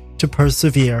reminder to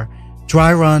persevere.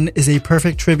 Dry Run is a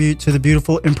perfect tribute to the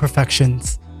beautiful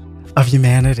imperfections of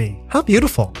humanity. How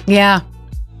beautiful. Yeah.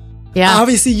 Yeah.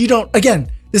 Obviously, you don't, again,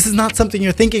 this is not something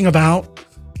you're thinking about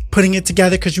putting it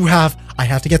together because I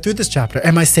have to get through this chapter.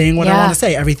 Am I saying what I want to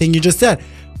say? Everything you just said.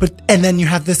 And then you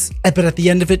have this, but at the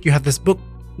end of it, you have this book,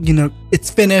 it's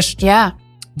finished. Yeah.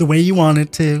 The way you want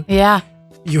it to. Yeah.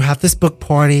 You have this book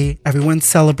party. Everyone's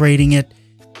celebrating it.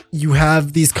 You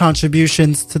have these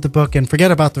contributions to the book and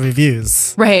forget about the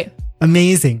reviews. Right.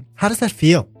 Amazing. How does that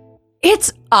feel?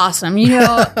 It's awesome.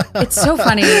 It's so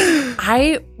funny.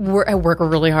 I work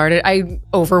really hard. I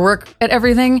overwork at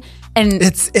everything. And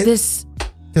there's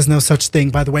no such thing.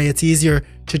 By the way, it's easier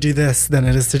to do this than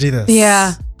it is to do this.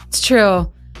 Yeah, it's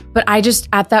true. But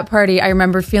at that party, I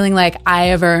remember feeling like I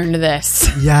have earned this.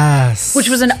 Yes. Which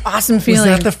was an awesome feeling.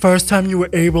 Was that the first time you were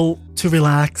able to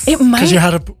relax? It might. Because you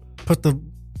had to put the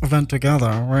event together,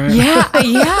 right? Yeah.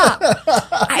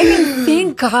 I mean,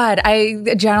 thank God.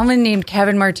 A gentleman named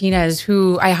Kevin Martinez,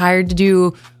 who I hired to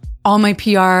do all my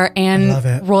PR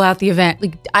and roll out the event.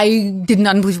 Like, I did an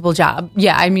unbelievable job.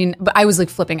 Yeah, I mean, but I was like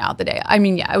flipping out the day. I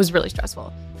mean, yeah, it was really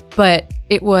stressful. But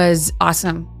it was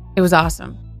awesome. It was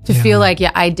awesome. To feel like,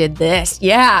 I did this.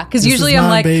 Yeah. Because usually I'm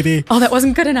like, baby. Oh, that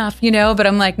wasn't good enough, But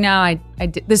I'm like, no, I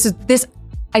did. This.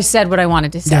 I said what I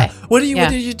wanted to say. Yeah. What did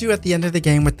you do at the end of the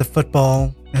game with the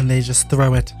football and they just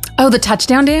throw it? Oh, the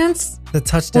touchdown dance? The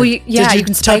touchdown. Well, you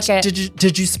can spike it.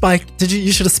 Did you spike?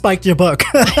 You should have spiked your book.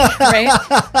 Right?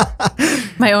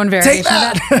 My own variation Take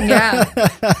that. of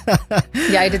that. Yeah.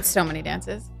 Yeah, I did so many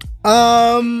dances.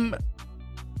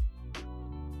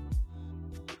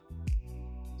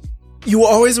 You were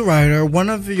always a writer. One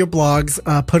of your blogs,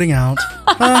 putting out.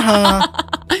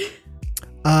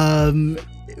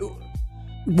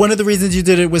 One of the reasons you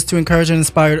did it was to encourage and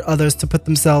inspire others to put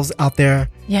themselves out there.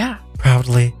 Yeah.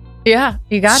 Proudly. Yeah,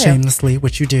 you got Shamelessly,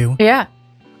 which you do. Yeah.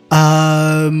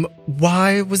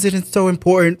 Why was it so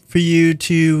important for you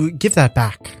to give that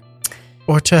back,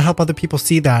 or to help other people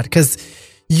see that? Because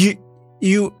I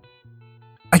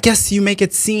guess you make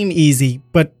it seem easy,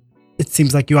 but it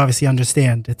seems like you obviously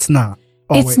understand. It's not.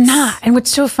 Always. It's not. And what's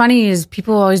so funny is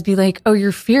people will always be like, oh,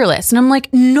 you're fearless. And I'm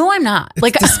like, no, I'm not. It's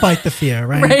like, despite the fear,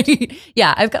 right? Right.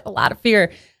 Yeah, I've got a lot of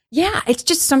fear. Yeah, it's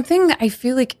just something that I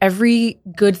feel like every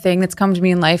good thing that's come to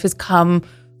me in life has come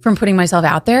from putting myself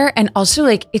out there. And also,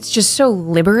 like, it's just so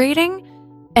liberating.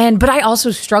 But I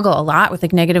also struggle a lot with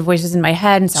like negative voices in my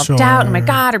head and self-doubt. Sure. And oh my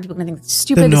God, are people going to think it's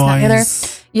stupid? This, that, and the other.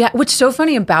 Yeah. What's so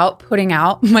funny about putting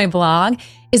out my blog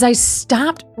is I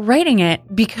stopped writing it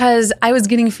because I was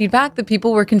getting feedback that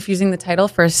people were confusing the title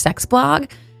for a sex blog.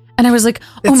 And I was like,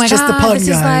 oh my God, pun, this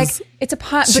guys. is like, it's a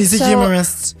pun. She's a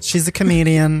humorist. She's a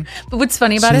comedian. But what's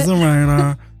funny about She's a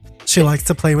writer. She likes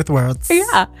to play with words.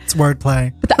 Yeah. It's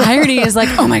wordplay. But the irony is like,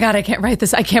 oh my God, I can't write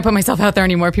this. I can't put myself out there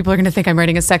anymore. People are going to think I'm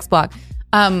writing a sex blog.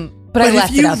 But I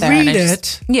left it out there.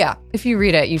 If you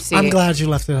read it, you see. I'm glad you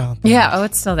left it out there. Yeah. Oh,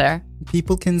 it's still there.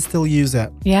 People can still use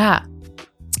it. Yeah.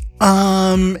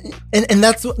 And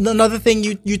that's another thing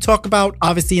you talk about,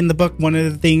 obviously, in the book. One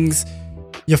of the things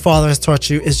your father has taught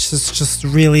you is just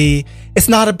really, it's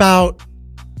not about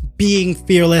being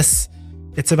fearless.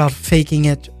 It's about faking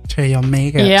it till you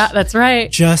make it. Yeah, that's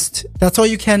right. That's all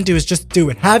you can do is just do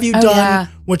it. Have you done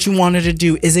what you wanted to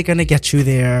do? Is it going to get you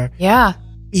there? Yeah.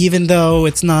 Even though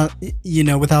it's not,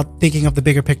 without thinking of the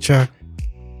bigger picture,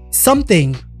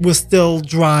 something will still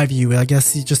drive you. I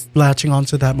guess you're just latching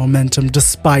onto that momentum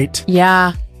despite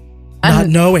not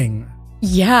knowing.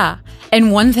 Yeah.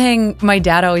 And one thing my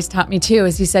dad always taught me too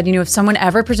is he said, if someone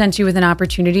ever presents you with an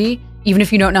opportunity, even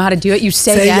if you don't know how to do it, you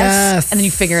say yes and then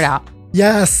you figure it out.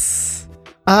 Yes.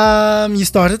 You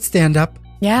started stand-up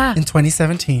in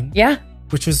 2017. Yeah.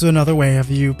 Which was another way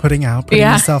of you putting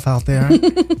yourself out there.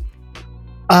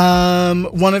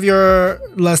 One of your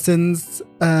lessons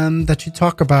that you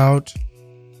talk about,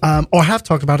 or have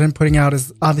talked about in putting out,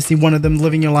 is obviously one of them,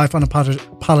 living your life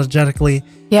unapologetically.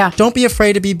 Yeah. Don't be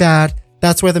afraid to be bad.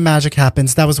 That's where the magic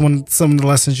happens. That was some of the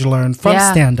lessons you learned from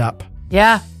stand-up.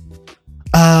 Yeah.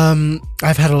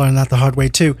 I've had to learn that the hard way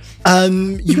too.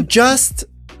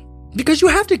 Because you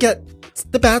have to get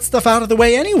the bad stuff out of the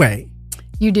way anyway.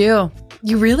 You do.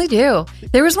 You really do.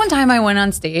 There was one time I went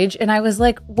on stage and I was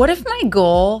like, what if my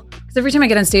goal, because every time I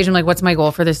get on stage, I'm like, what's my goal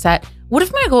for this set? What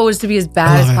if my goal was to be as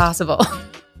bad as possible?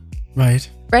 Right.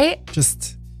 Right?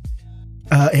 Just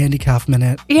Andy Kaufman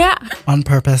it. Yeah. On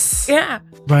purpose. Yeah.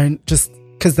 Right? Just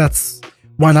because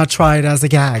why not try it as a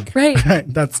gag? Right.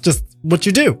 That's just what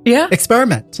you do. Yeah.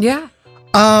 Experiment. Yeah.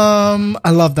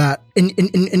 I love that.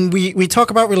 And we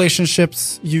talk about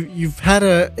relationships. You've had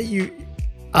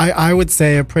I would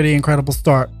say a pretty incredible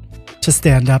start to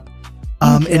stand up.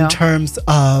 In terms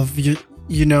of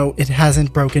it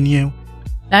hasn't broken you.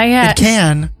 Not yet. It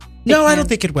can. I don't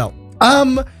think it will.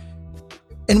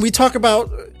 And we talk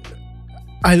about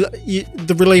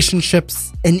the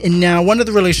relationships, and now one of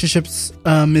the relationships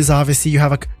is obviously you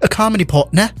have a comedy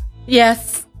partner.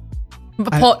 Yes.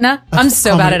 Partner. I'm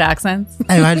so bad at accents.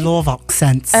 I love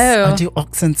accents. I do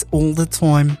accents all the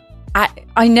time.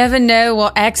 I never know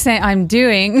what accent I'm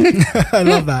doing. I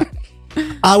love that.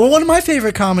 Well, one of my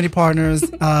favorite comedy partners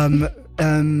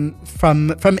from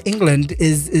England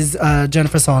is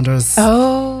Jennifer Saunders.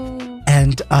 Oh.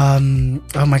 and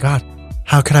oh my God,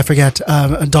 how could I forget?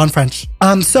 Dawn French.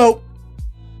 So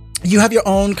you have your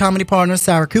own comedy partner,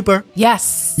 Sarah Cooper.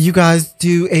 Yes. You guys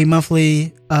do a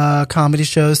monthly comedy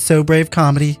show, So Brave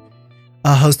Comedy,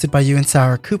 hosted by you and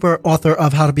Sarah Cooper, author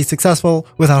of How to Be Successful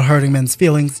Without Hurting Men's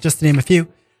Feelings, just to name a few.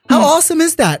 How awesome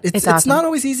is that? It's awesome. not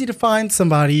always easy to find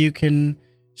somebody you can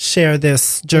share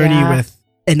this journey with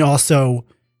and also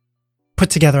put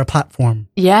together a platform.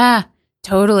 Yeah,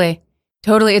 totally.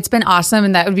 It's been awesome.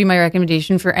 And that would be my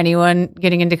recommendation for anyone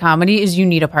getting into comedy is you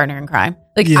need a partner in crime.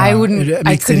 Like I wouldn't,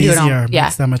 I couldn't do it all. It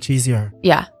makes that much easier.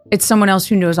 Yeah. It's someone else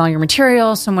who knows all your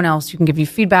material, someone else who can give you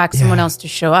feedback, someone else to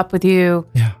show up with you.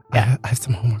 Yeah. I have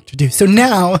some homework to do. So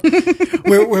now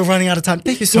we're running out of time.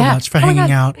 Thank you so much for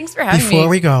hanging out. Thanks for having me. Before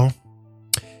we go,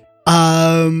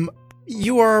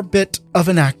 you are a bit of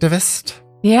an activist.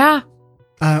 Yeah.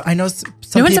 I know some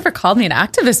no one's ever called me an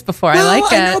activist before. Well, I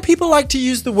like it. I know people like to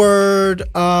use the word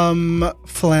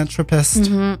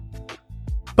philanthropist,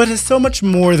 but it's so much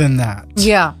more than that.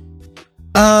 Yeah.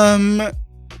 And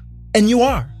you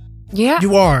are. Yeah.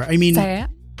 You are. I mean, Say it.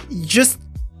 just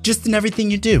in everything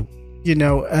you do, you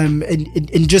know,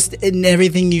 and just in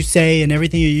everything you say and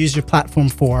everything you use your platform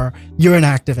for, you're an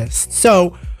activist.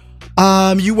 So,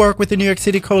 you work with the New York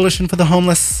City Coalition for the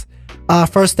Homeless.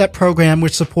 First Step program,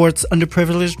 which supports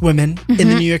underprivileged women in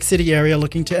the New York City area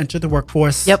looking to enter the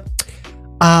workforce. Yep.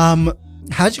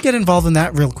 How'd you get involved in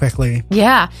that real quickly?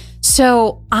 Yeah.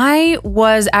 So I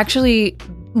was actually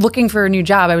looking for a new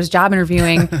job. I was job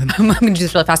interviewing. I'm going to do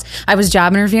this really fast. I was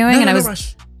job interviewing No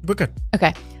rush. We're good.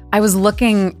 Okay. I was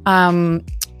looking,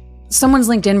 someone's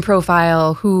LinkedIn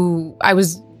profile who I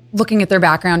was looking at their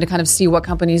background to kind of see what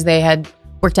companies they had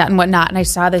worked at and whatnot. And I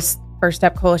saw this First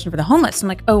Step Coalition for the Homeless. I'm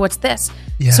like, oh, what's this?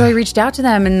 Yeah. So I reached out to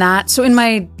them so in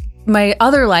my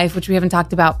other life, which we haven't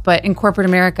talked about, but in corporate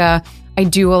America, I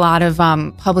do a lot of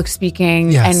public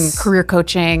speaking and career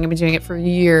coaching. I've been doing it for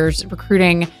years,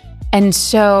 recruiting. And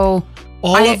so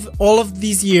all of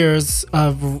these years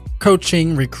of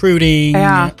coaching, recruiting,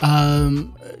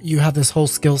 you have this whole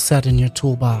skill set in your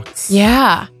toolbox.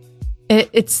 Yeah.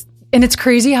 It's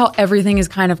crazy how everything has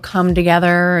kind of come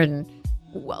together. And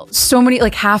well, so many,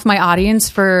 like half my audience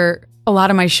for a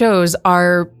lot of my shows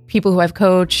are people who I've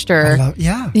coached or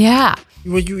yeah.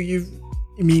 Well,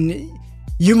 I mean,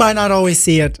 you might not always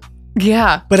see it.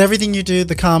 Yeah. But everything you do,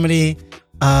 the comedy,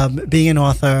 being an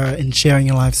author and sharing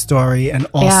your life story, and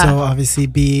also obviously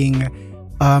being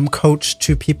coach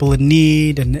to people in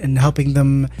need and helping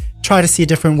them try to see a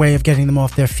different way of getting them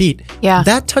off their feet. Yeah.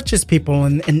 That touches people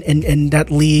and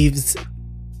that leaves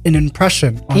an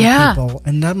impression on people,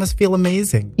 and that must feel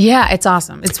amazing. Yeah, it's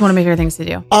awesome. It's one of my favorite things to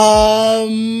do.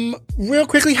 Real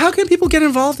quickly, how can people get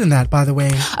involved in that, by the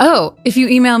way? Oh, if you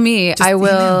email me, I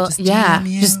will. Just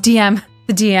DM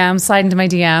the DM, slide into my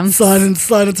DMs. Slide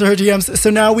into her DMs. So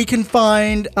now we can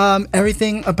find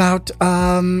everything about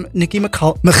Nikki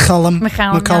MacCallum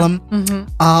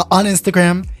on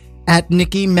Instagram at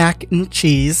Nikki Mac and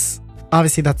Cheese.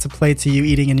 Obviously, that's a play to you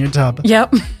eating in your tub.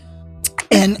 Yep.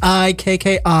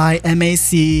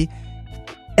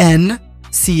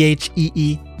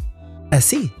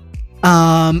 NIKKIMACNCHEESE.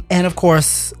 And of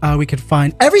course, we could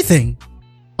find everything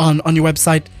on your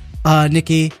website,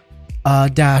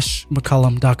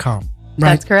 Nikki-MacCallum.com. Right?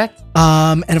 That's correct.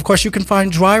 And of course, you can find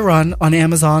Dry Run on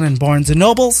Amazon and Barnes &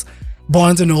 Nobles.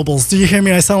 Barnes & Nobles. Do you hear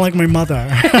me? I sound like my mother.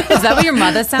 Is that what your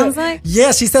mother sounds like?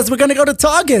 Yeah, she says we're going to go to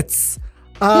Targets.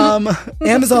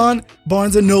 Amazon,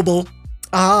 Barnes & Noble.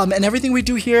 And everything we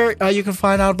do here, you can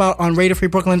find out about on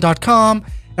RadioFreeBrooklyn.com.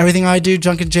 Everything I do,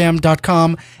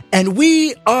 junkandjam.com. And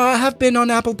we have been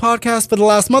on Apple Podcasts for the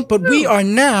last month, but we are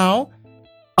now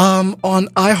on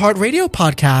iHeartRadio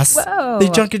Podcasts, the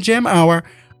Junk and Jam Hour.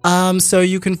 So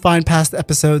you can find past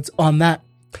episodes on that.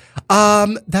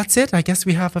 That's it. I guess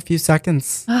we have a few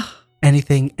seconds.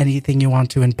 Anything you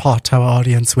want to impart our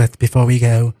audience with before we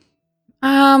go?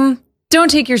 Don't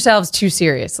take yourselves too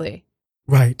seriously.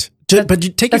 Right. But you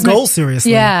take your goal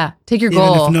seriously. Yeah, take your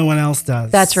goal. Even if no one else does.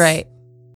 That's right.